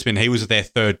at Brisbane, he was their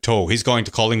third tall. He's going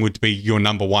to Collingwood to be your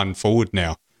number one forward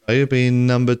now. He'll be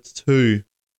number 2.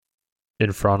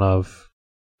 In front of...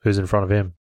 Who's in front of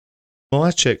him?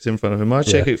 My check's in front of him. My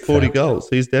check at 40 goals.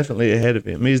 He's definitely ahead of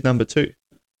him. He's number 2.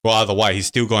 Well, either way, he's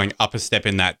still going up a step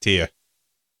in that tier.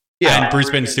 Yeah. And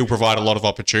Brisbane still provide a lot of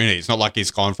opportunity. It's not like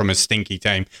he's gone from a stinky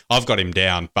team. I've got him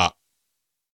down, but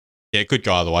yeah, it could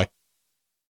go either way.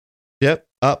 Yep.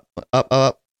 Up.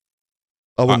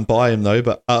 I wouldn't buy him though,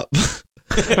 but up.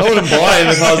 I wouldn't buy him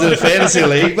if I was in a fantasy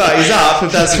league, but he's up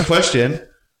if that's the question.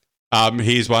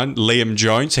 Here's one. Liam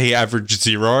Jones. He averaged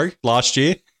 0 last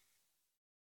year.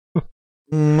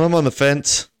 I'm on the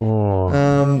fence.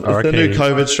 If the new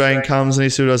COVID strain comes and he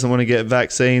still doesn't want to get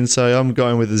vaccine, so I'm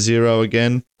going with a 0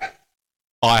 again.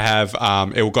 I have,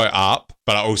 it will go up,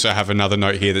 but I also have another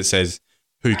note here that says,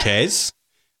 who cares?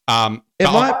 It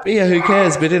might be a who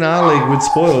cares, but in our league with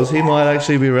spoils, he might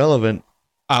actually be relevant.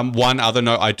 One other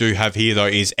note I do have here, though,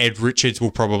 is Ed Richards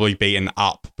will probably be an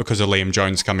up because of Liam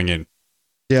Jones coming in.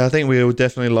 Yeah, I think we will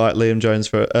definitely like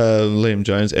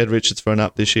Ed Richards for an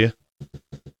up this year.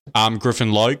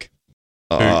 Griffin Logue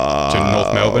to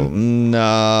North Melbourne.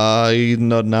 Nah, he's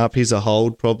not an up. He's a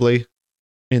hold probably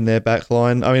in their back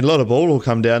line. I mean, a lot of ball will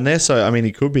come down there, so I mean,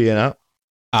 he could be an up.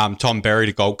 Tom Berry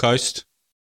to Gold Coast.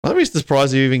 I'd be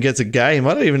surprised if he even gets a game.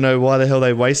 I don't even know why the hell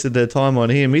they wasted their time on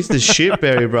him. He's the shit,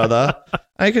 Berry brother.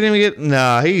 I couldn't even get...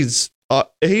 Nah,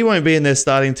 he won't be in their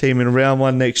starting team in round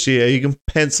 1 next year. You can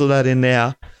pencil that in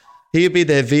now. He'll be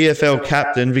their VFL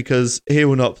captain because he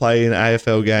will not play in an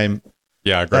AFL game.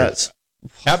 Yeah, I agree.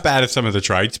 How bad have some of the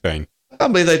trades been? I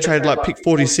can't believe they traded like pick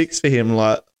 46 for him.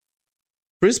 Like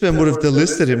Brisbane would have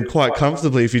delisted him quite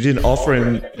comfortably if you didn't offer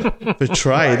him for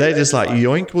trade. They just like,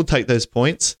 yoink, we'll take those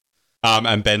points.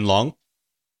 And Ben Long.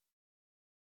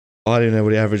 I didn't know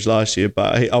what he averaged last year,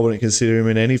 but I wouldn't consider him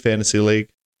in any fantasy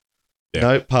league. Yeah.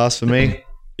 No, pass for me.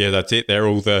 Yeah, that's it. They're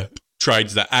all the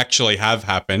trades that actually have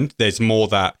happened. There's more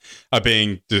that are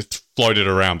being floated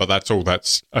around, but that's all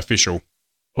that's official.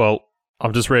 Well,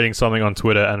 I'm just reading something on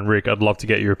Twitter, and Rick, I'd love to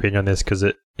get your opinion on this because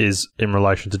it is in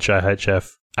relation to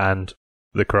JHF and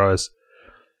the Crows.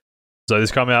 So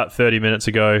this came out 30 minutes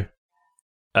ago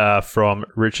from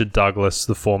Richard Douglas,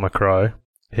 the former Crow.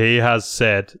 He has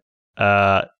says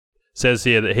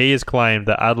here that he has claimed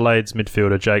that Adelaide's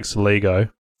midfielder Jake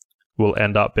Saligo will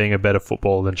end up being a better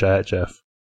footballer than JHF.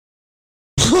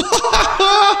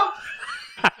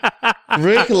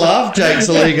 Rick loved Jake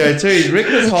Saligo too. Rick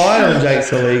was high on Jake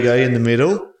Saligo in the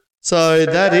middle. So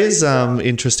that is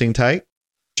interesting take.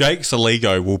 Jake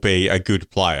Saligo will be a good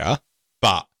player,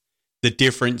 but the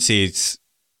difference is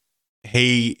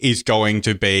he is going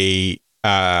to be,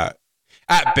 at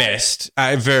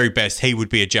very best, he would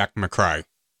be a Jack McRae.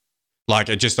 Like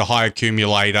just a high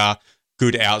accumulator,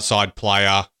 good outside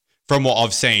player, from what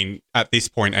I've seen at this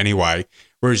point anyway.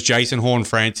 Whereas Jason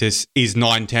Horne-Francis is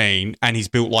 19 and he's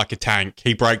built like a tank.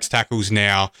 He breaks tackles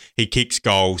now. He kicks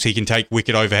goals. He can take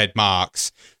wicked overhead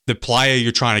marks. The player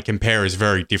you're trying to compare is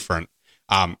very different.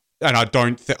 And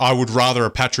I would rather a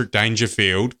Patrick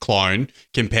Dangerfield clone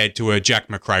compared to a Jack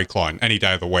McRae clone any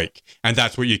day of the week. And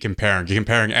that's what you're comparing. You're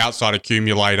comparing outside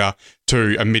accumulator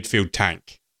to a midfield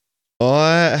tank.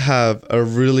 I have a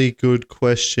really good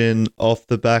question off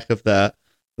the back of that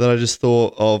I just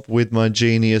thought of with my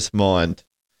genius mind.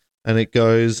 And it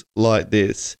goes like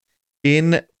this.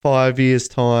 In 5 years'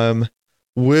 time,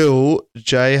 will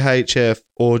JHF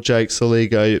or Jake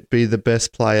Saligo be the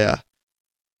best player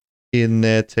in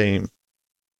their team?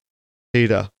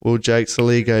 Peter, will Jake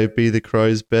Saligo be the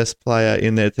Crows' best player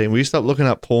in their team? Will you stop looking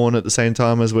up porn at the same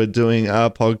time as we're doing our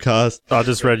podcast? I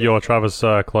just read your Travis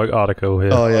Cloak article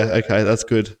here. Oh, yeah. Okay, that's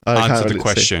good. Answer the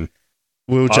question.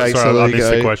 Will Jake Saligo... I missed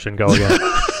the Saligo... question. Go again.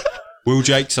 Will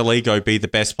Jake Saligo be the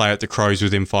best player at the Crows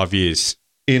within 5 years?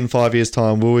 In 5 years'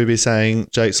 time, will we be saying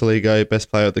Jake Saligo,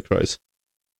 best player at the Crows?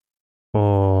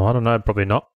 Oh, I don't know. Probably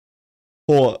not.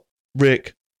 Port,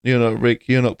 Rick. You're not Rick.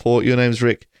 You're not Port. Your name's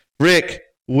Rick. Rick,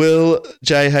 will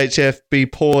JHF be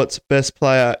Port's best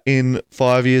player in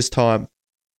 5 years' time?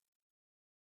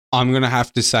 I'm going to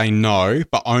have to say no,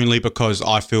 but only because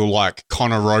I feel like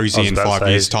Connor Rozee in 5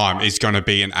 years' time is going to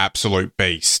be an absolute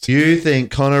beast. You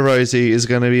think Connor Rozee is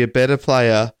going to be a better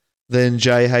player than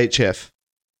JHF?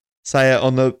 Say it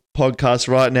on the podcast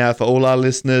right now for all our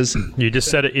listeners. You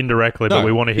just said it indirectly, but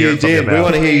we want to hear it from your mouth. We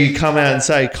want to hear you come out and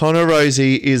say Connor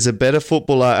Rozee is a better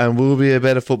footballer and will be a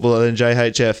better footballer than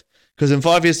JHF. Because in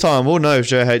 5 years' time, we'll know if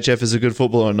JHF is a good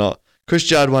footballer or not. Chris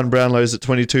Judd won Brownlows at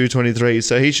 22, 23,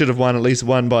 so he should have won at least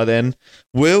one by then.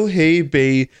 Will he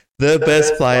be the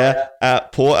best player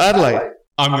at Port Adelaide?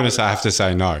 I'm going to have to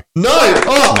say no. No!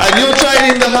 Oh, no. And you're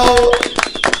trading the whole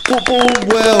football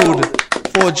world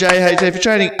for JHF. You're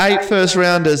trading 8 first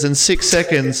rounders and 6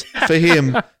 seconds for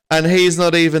him, and he's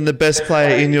not even the best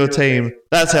player in your team.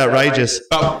 That's outrageous.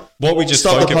 What we just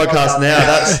Stop the podcast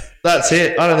now. That's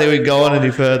it. I don't think we can go on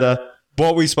any further.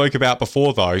 What we spoke about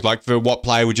before, though, like for what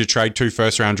player would you trade 2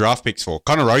 first-round draft picks for?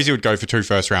 Connor Rozee would go for 2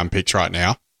 first-round picks right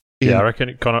now. Yeah, I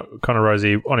reckon Connor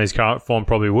Rozee, on his current form,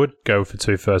 probably would go for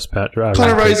 2 first-round picks.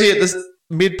 Connor Rozee at the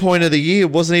midpoint of the year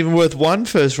wasn't even worth 1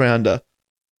 first-rounder.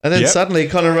 And then suddenly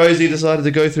Connor Rozee decided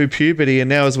to go through puberty and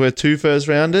now is worth 2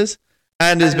 first-rounders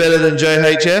and is better than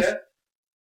JHF.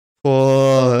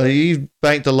 Oh, you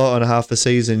banked a lot on half a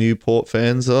season, you Port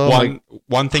fans. Oh,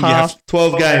 one thing you have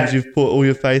 12 games you've put all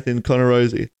your faith in Connor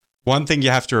Rozee. One thing you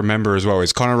have to remember as well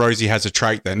is Connor Rozee has a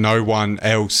trait that no one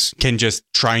else can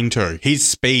just train to. His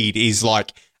speed is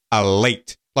like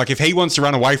elite. Like if he wants to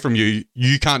run away from you,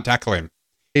 you can't tackle him.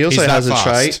 He also has a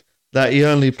trait that he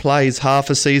only plays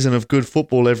half a season of good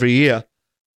football every year.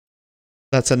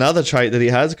 That's another trait that he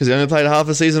has because he only played half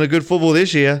a season of good football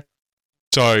this year.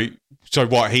 So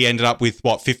what? He ended up with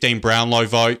 15 Brownlow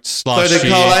votes last year. So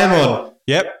did Carl Amon.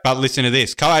 Yep, but listen to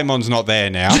this. Carl Amon's not there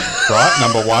now, right?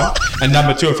 Number one. And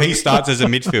number two, if he starts as a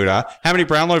midfielder, how many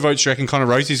Brownlow votes do you reckon Connor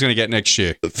Rosee's going to get next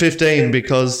year? 15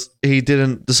 because he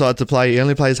didn't decide to play. He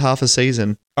only plays half a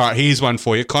season. All right, here's one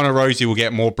for you. Connor Rozee will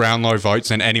get more Brownlow votes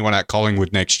than anyone at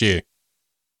Collingwood next year.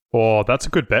 Oh, that's a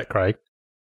good bet, Craig.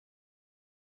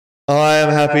 I am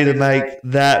happy to make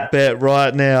that bet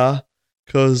right now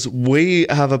because we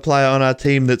have a player on our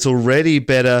team that's already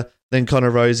better than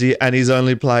Connor Rozee and he's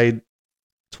only played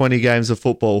 20 games of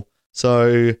football.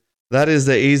 So that is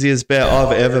the easiest bet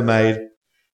I've ever made.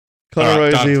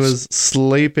 Connor Rozee was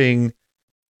sleeping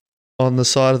on the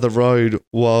side of the road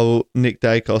while Nick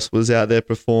Daicos was out there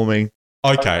performing.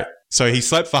 Okay, so he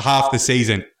slept for half the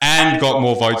season and got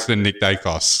more votes than Nick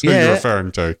Daicos. Who are you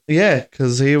referring to? Yeah,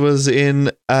 because he was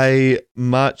in a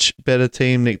much better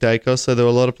team, Nick Daicos, so there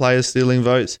were a lot of players stealing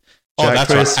votes. Jack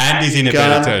Chris, right. And he's in a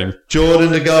better team. Jordan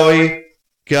DeGoey,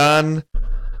 Gunn,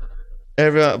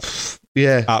 everyone.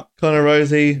 Connor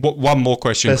Rozee. One more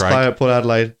question, best Craig. Player at Port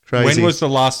Adelaide. Crazy. When was the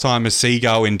last time a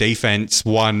Seagull in defence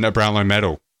won a Brownlow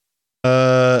medal?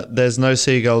 There's no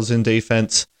Seagulls in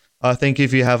defence. I think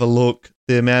if you have a look,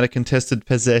 the amount of contested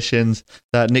possessions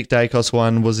that Nick Daicos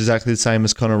won was exactly the same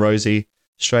as Connor Rozee,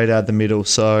 straight out the middle.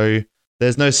 So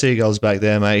there's no Seagulls back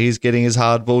there, mate. He's getting his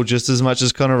hard ball just as much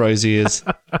as Connor Rozee is.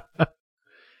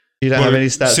 You don't have any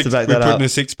stats to back that up. We're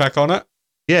putting a 6-pack on it?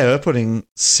 Yeah, we're putting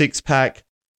 6-pack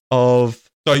of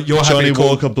you're Johnny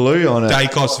Walker Blue on it.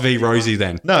 Daicos v. Rozee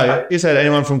then? No, you said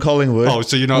anyone from Collingwood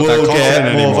so you're not will that get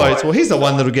more anymore. votes. Well, he's the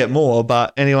one that'll get more,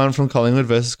 but anyone from Collingwood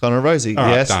versus Connor Rozee. All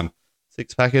right, yes, done.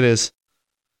 6-pack it is.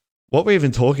 What were we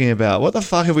even talking about? What the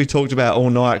fuck have we talked about all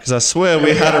night? Because I swear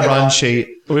we had a run sheet.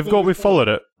 We followed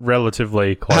it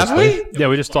relatively closely. Have we? Yeah,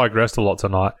 we just digressed a lot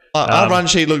tonight. Our run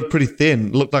sheet looked pretty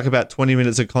thin. Looked like about 20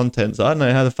 minutes of content. So I don't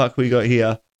know how the fuck we got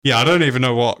here. Yeah, I don't even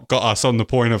know what got us on the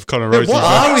point of Connor Rozee. What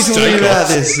are we talking about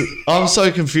this? I'm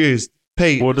so confused.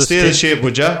 Pete, steer the ship,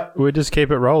 would you? We'll just keep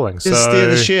it rolling. Just steer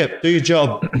the ship. Do your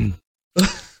job.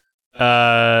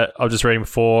 I was just reading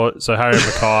before. So Harry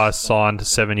Mackay signed a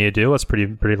 7-year deal. That's a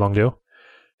pretty long deal.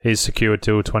 He's secured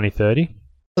till 2030.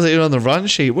 Was it on the run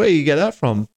sheet? Where do you get that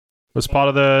from? Was part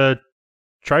of the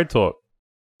trade talk.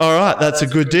 All right, that's a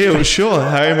good deal. Sure.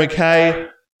 Harry McKay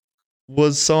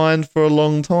was signed for a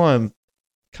long time.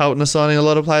 Carlton are signing a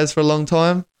lot of players for a long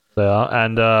time. They are.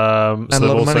 And so they've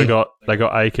also got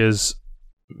Akers,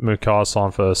 Mukai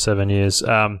signed for 7 years.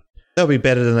 They'll be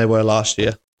better than they were last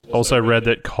year. Also read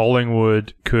that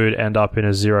Collingwood could end up in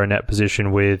a zero net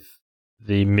position with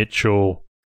the Mitchell.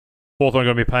 Hawthorn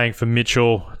going to be paying for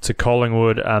Mitchell to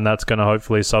Collingwood, and that's going to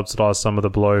hopefully subsidise some of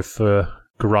the blow for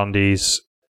Grundy's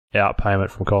out payment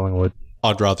from Collingwood.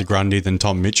 I'd rather Grundy than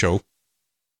Tom Mitchell.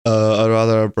 I'd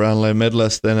rather a Brownlow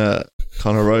medalist than a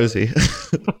Connor Rozee.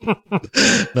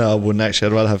 No, I wouldn't actually.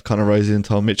 I'd rather have Connor Rozee than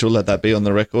Tom Mitchell. Let that be on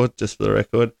the record, just for the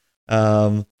record.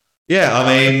 Yeah, I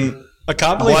mean... I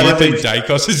can't believe you think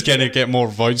Daicos is going to get more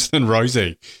votes than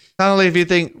Rozee. Can't believe you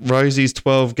think Rosee's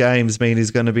 12 games mean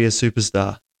he's going to be a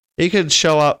superstar. He could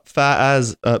show up fat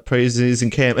as pre-season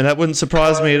camp, and that wouldn't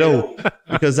surprise me at all,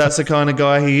 because that's the kind of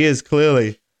guy he is,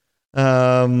 clearly. What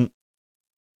are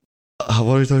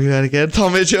we talking about again?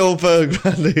 Tom Mitchell for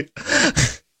Grundy.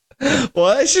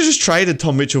 Well, they should just traded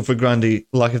Tom Mitchell for Grundy,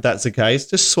 like if that's the case.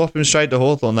 Just swap him straight to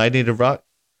Hawthorn. They need a ruck.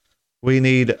 We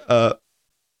need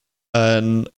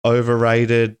an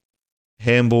overrated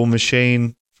handball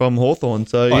machine from Hawthorn.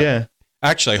 So, yeah.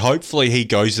 Actually, hopefully he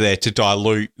goes there to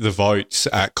dilute the votes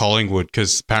at Collingwood,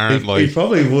 because apparently... He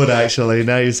probably would, actually,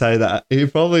 now you say that. He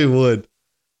probably would.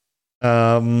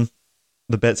 The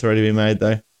bet's already been made,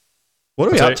 though. What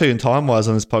are we up to in time-wise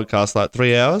on this podcast? Like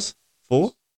 3 hours?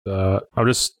 4? I'm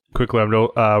just quickly,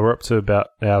 we're up to about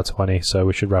an hour 20, so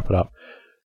we should wrap it up.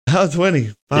 Hour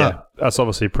 20? Yeah, that's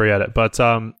obviously pre-edit. But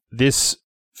this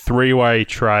three-way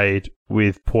trade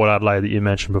with Port Adelaide that you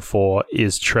mentioned before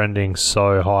is trending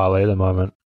so highly at the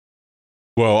moment.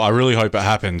 Well, I really hope it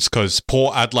happens, because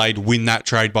Port Adelaide win that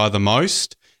trade by the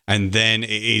most, and then it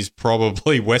is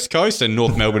probably West Coast, and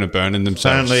North Melbourne are burning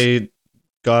themselves. Apparently,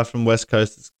 guy from West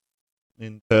Coast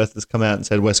in Perth has come out and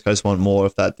said West Coast want more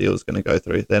if that deal is going to go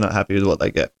through. They're not happy with what they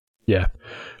get. Yeah.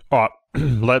 All right,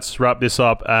 let's wrap this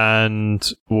up and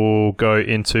we'll go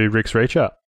into Rick's Reach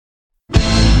Out.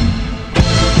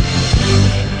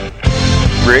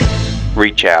 Rick,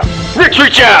 reach out. Rick's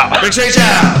Reach Out! Rick's Reach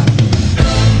Out!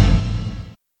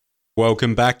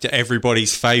 Welcome back to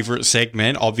everybody's favourite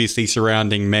segment, obviously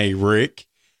surrounding me, Rick.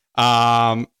 So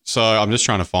I'm just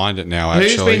trying to find it now, actually.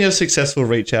 Who's been your successful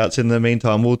reach outs in the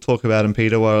meantime? We'll talk about him,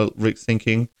 Peter, while Rick's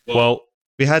thinking. Well,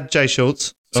 we had Jay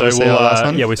Schultz. So we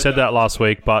said that last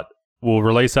week, but we'll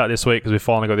release that this week because we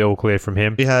finally got the all clear from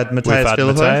him. We had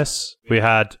Matthias. We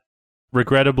had,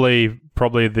 regrettably,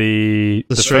 probably the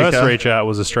first reach out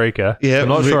was a streaker. Yeah, I'm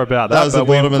not sure about that. That was the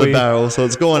bottom of the barrel, so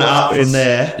it's going up from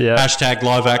there. Yeah. Hashtag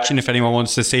live action if anyone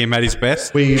wants to see him at his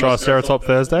best. We try Stereotop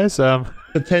Thursdays.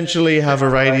 Potentially have a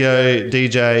radio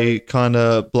DJ kind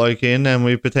of bloke in, and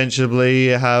we potentially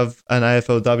have an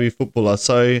AFLW footballer.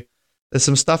 So there's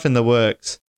some stuff in the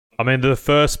works. I mean, the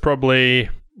first probably...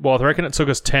 Well, I reckon it took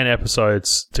us 10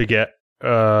 episodes to get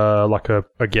like a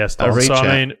guest on. So,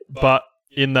 I mean, but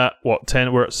in that,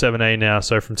 10? We're at 17 now.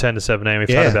 So from 10 to 17, we've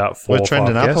had about 4 or 5 we're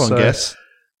trending up on guests.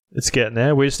 It's getting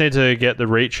there. We just need to get the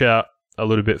reach out a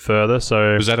little bit further.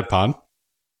 So was that a pun?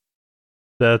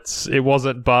 It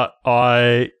wasn't, but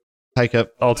I'll take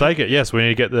it. Yes, we need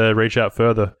to get the reach out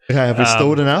further. Okay, have we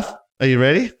stalled enough? Are you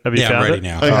ready? Have you found I'm ready it?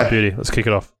 now. Okay. All right, beauty. Let's kick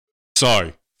it off.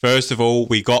 So, first of all,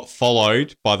 we got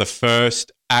followed by the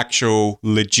first actual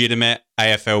legitimate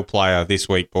AFL player this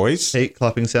week, boys. Heat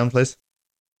clapping sound, please.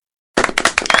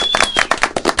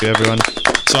 Thank you, everyone.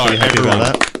 So, happy everyone,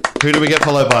 about that. Who do we get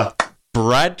followed by?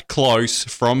 Brad Close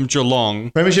from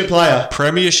Geelong. Premiership player.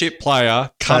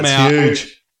 Come That's out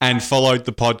huge. and followed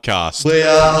the podcast.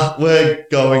 We're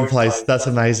going places. That's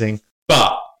amazing.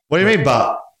 But What do you mean,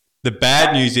 but? the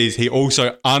bad news is he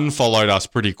also unfollowed us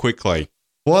pretty quickly.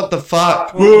 What the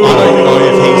fuck?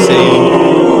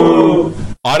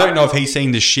 I don't know if he's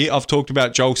seen the shit I've talked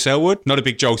about Joel Selwood. Not a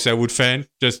big Joel Selwood fan,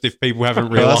 just if people haven't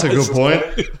realised. That's a good point.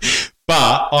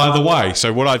 But either way,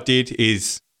 so what I did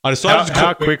is I decided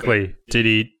How quickly did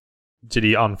he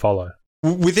unfollow?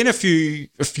 within a few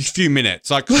minutes,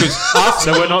 like because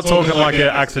So we're not talking like an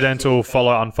accidental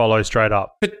follow unfollow straight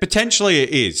up. potentially it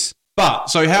is. But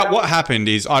so what happened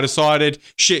is I decided,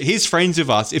 shit, he's friends with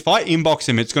us. If I inbox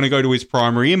him, it's going to go to his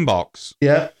primary inbox.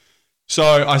 Yeah.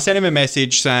 So I sent him a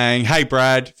message saying, hey,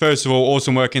 Brad, first of all,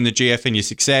 awesome work in the GF and your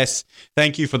success.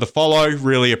 Thank you for the follow.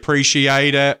 Really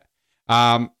appreciate it.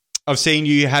 I've seen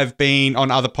you have been on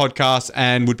other podcasts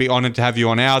and would be honoured to have you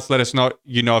on ours. Let us know,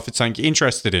 if it's something you're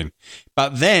interested in.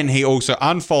 But then he also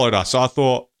unfollowed us. So I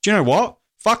thought, do you know what?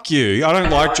 Fuck you. I don't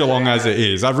like Geelong as it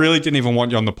is. I really didn't even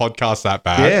want you on the podcast that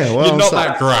bad. Yeah, well, you're not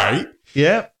that great.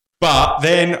 Yeah. But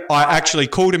then I actually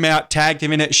called him out, tagged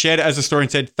him in it, shared it as a story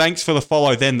and said, thanks for the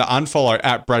follow, then the unfollow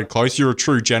at Brad Close. You're a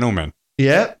true gentleman.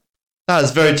 Yeah. That was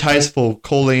very tasteful,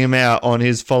 calling him out on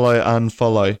his follow,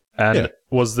 unfollow. And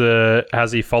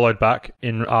has he followed back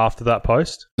in after that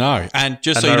post? No. And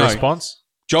just And so no you know, response?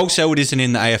 Joel Selwood isn't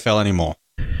in the AFL anymore.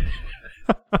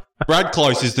 Brad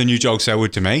Close is the new Joel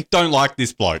Selwood to me. Don't like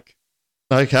this bloke.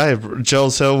 Okay.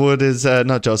 Joel Selwood is,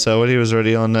 not Joel Selwood, he was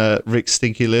already on Rick's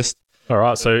stinky list. All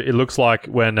right, so it looks like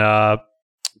when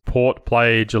Port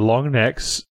play Geelong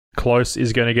next, Close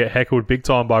is going to get heckled big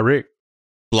time by Rick.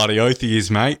 Bloody oath he is,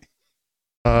 mate.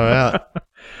 All right.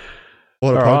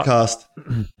 What a All podcast.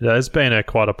 Right. Yeah, it's been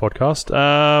quite a podcast.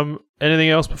 Anything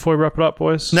else before we wrap it up,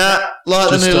 boys? Nah, like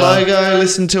Just, the new logo,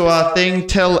 listen to our thing,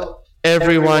 tell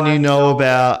everyone you know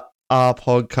about our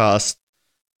podcast,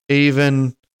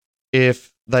 even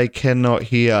if they cannot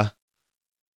hear.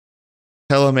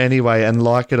 Tell them anyway and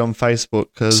like it on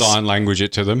Facebook. Cause, Sign language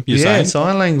it to them, you're yeah, saying?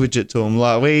 sign language it to them.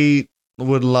 Like, we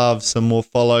would love some more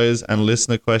follows and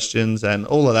listener questions and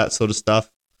all of that sort of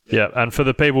stuff. Yeah, and for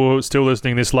the people who are still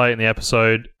listening this late in the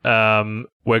episode,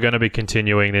 we're going to be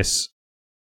continuing this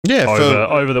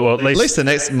over the at least the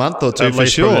next month or two, at for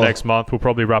least sure. for the next month. We'll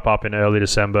probably wrap up in early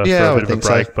December Yeah, I for a would bit of a think so.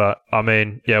 break. But, I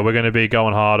mean, yeah, we're going to be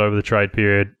going hard over the trade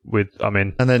period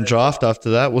And then draft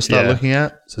after that, we'll start looking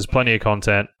at. So there's plenty of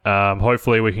content.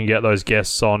 Hopefully we can get those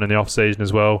guests on in the off-season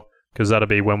as well, because that'll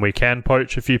be when we can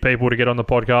poach a few people to get on the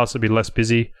podcast. It'll be less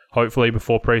busy, hopefully,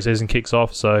 before pre-season kicks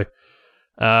off. So,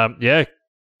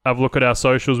 have a look at our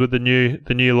socials with the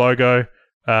new logo.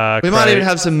 We might even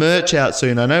have some merch out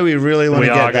soon. I know we really want to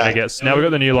get that. We are going to get... Now we've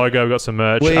got the new logo, we've got some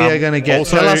merch. We are going to get...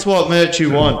 also, tell us what merch you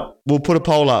want. We'll put a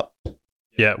poll up.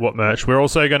 Yeah, what merch? We're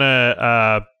also going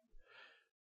to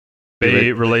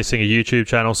be releasing a YouTube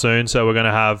channel soon, so we're going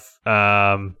to have...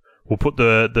 we'll put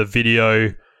the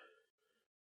video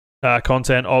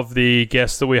content of the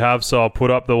guests that we have, so I'll put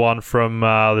up the one from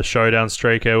the Showdown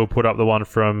Streaker, we'll put up the one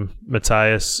from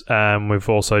Mateus, and we've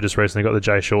also just recently got the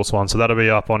Jay Shorts one, so that'll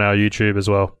be up on our YouTube as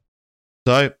well.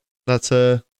 So, that's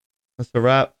a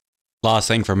wrap. Last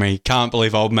thing from me. Can't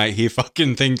believe old mate here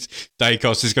fucking thinks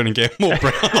Daicos is going to get more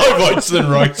Brownlow votes than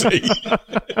Rozee.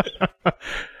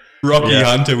 Rocky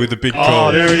Hunter with a big call.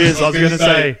 Oh, there it is. I was going to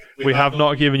say, we have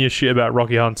not given you shit about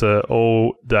Rocky Hunter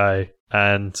all day,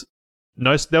 and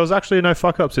there was actually no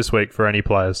fuck-ups this week for any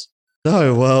players.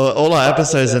 No, well, all our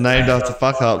episodes are named after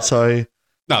fuck-ups, so...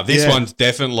 No, this one's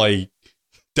definitely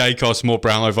Daicos more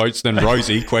Brownlow votes than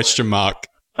Rozee, question mark.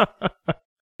 Yeah,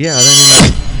 I don't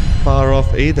think that's far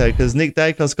off either, because Nick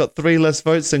Daicos got 3 less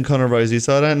votes than Connor Rozee,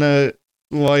 so I don't know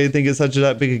why you think it's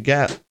that big a gap.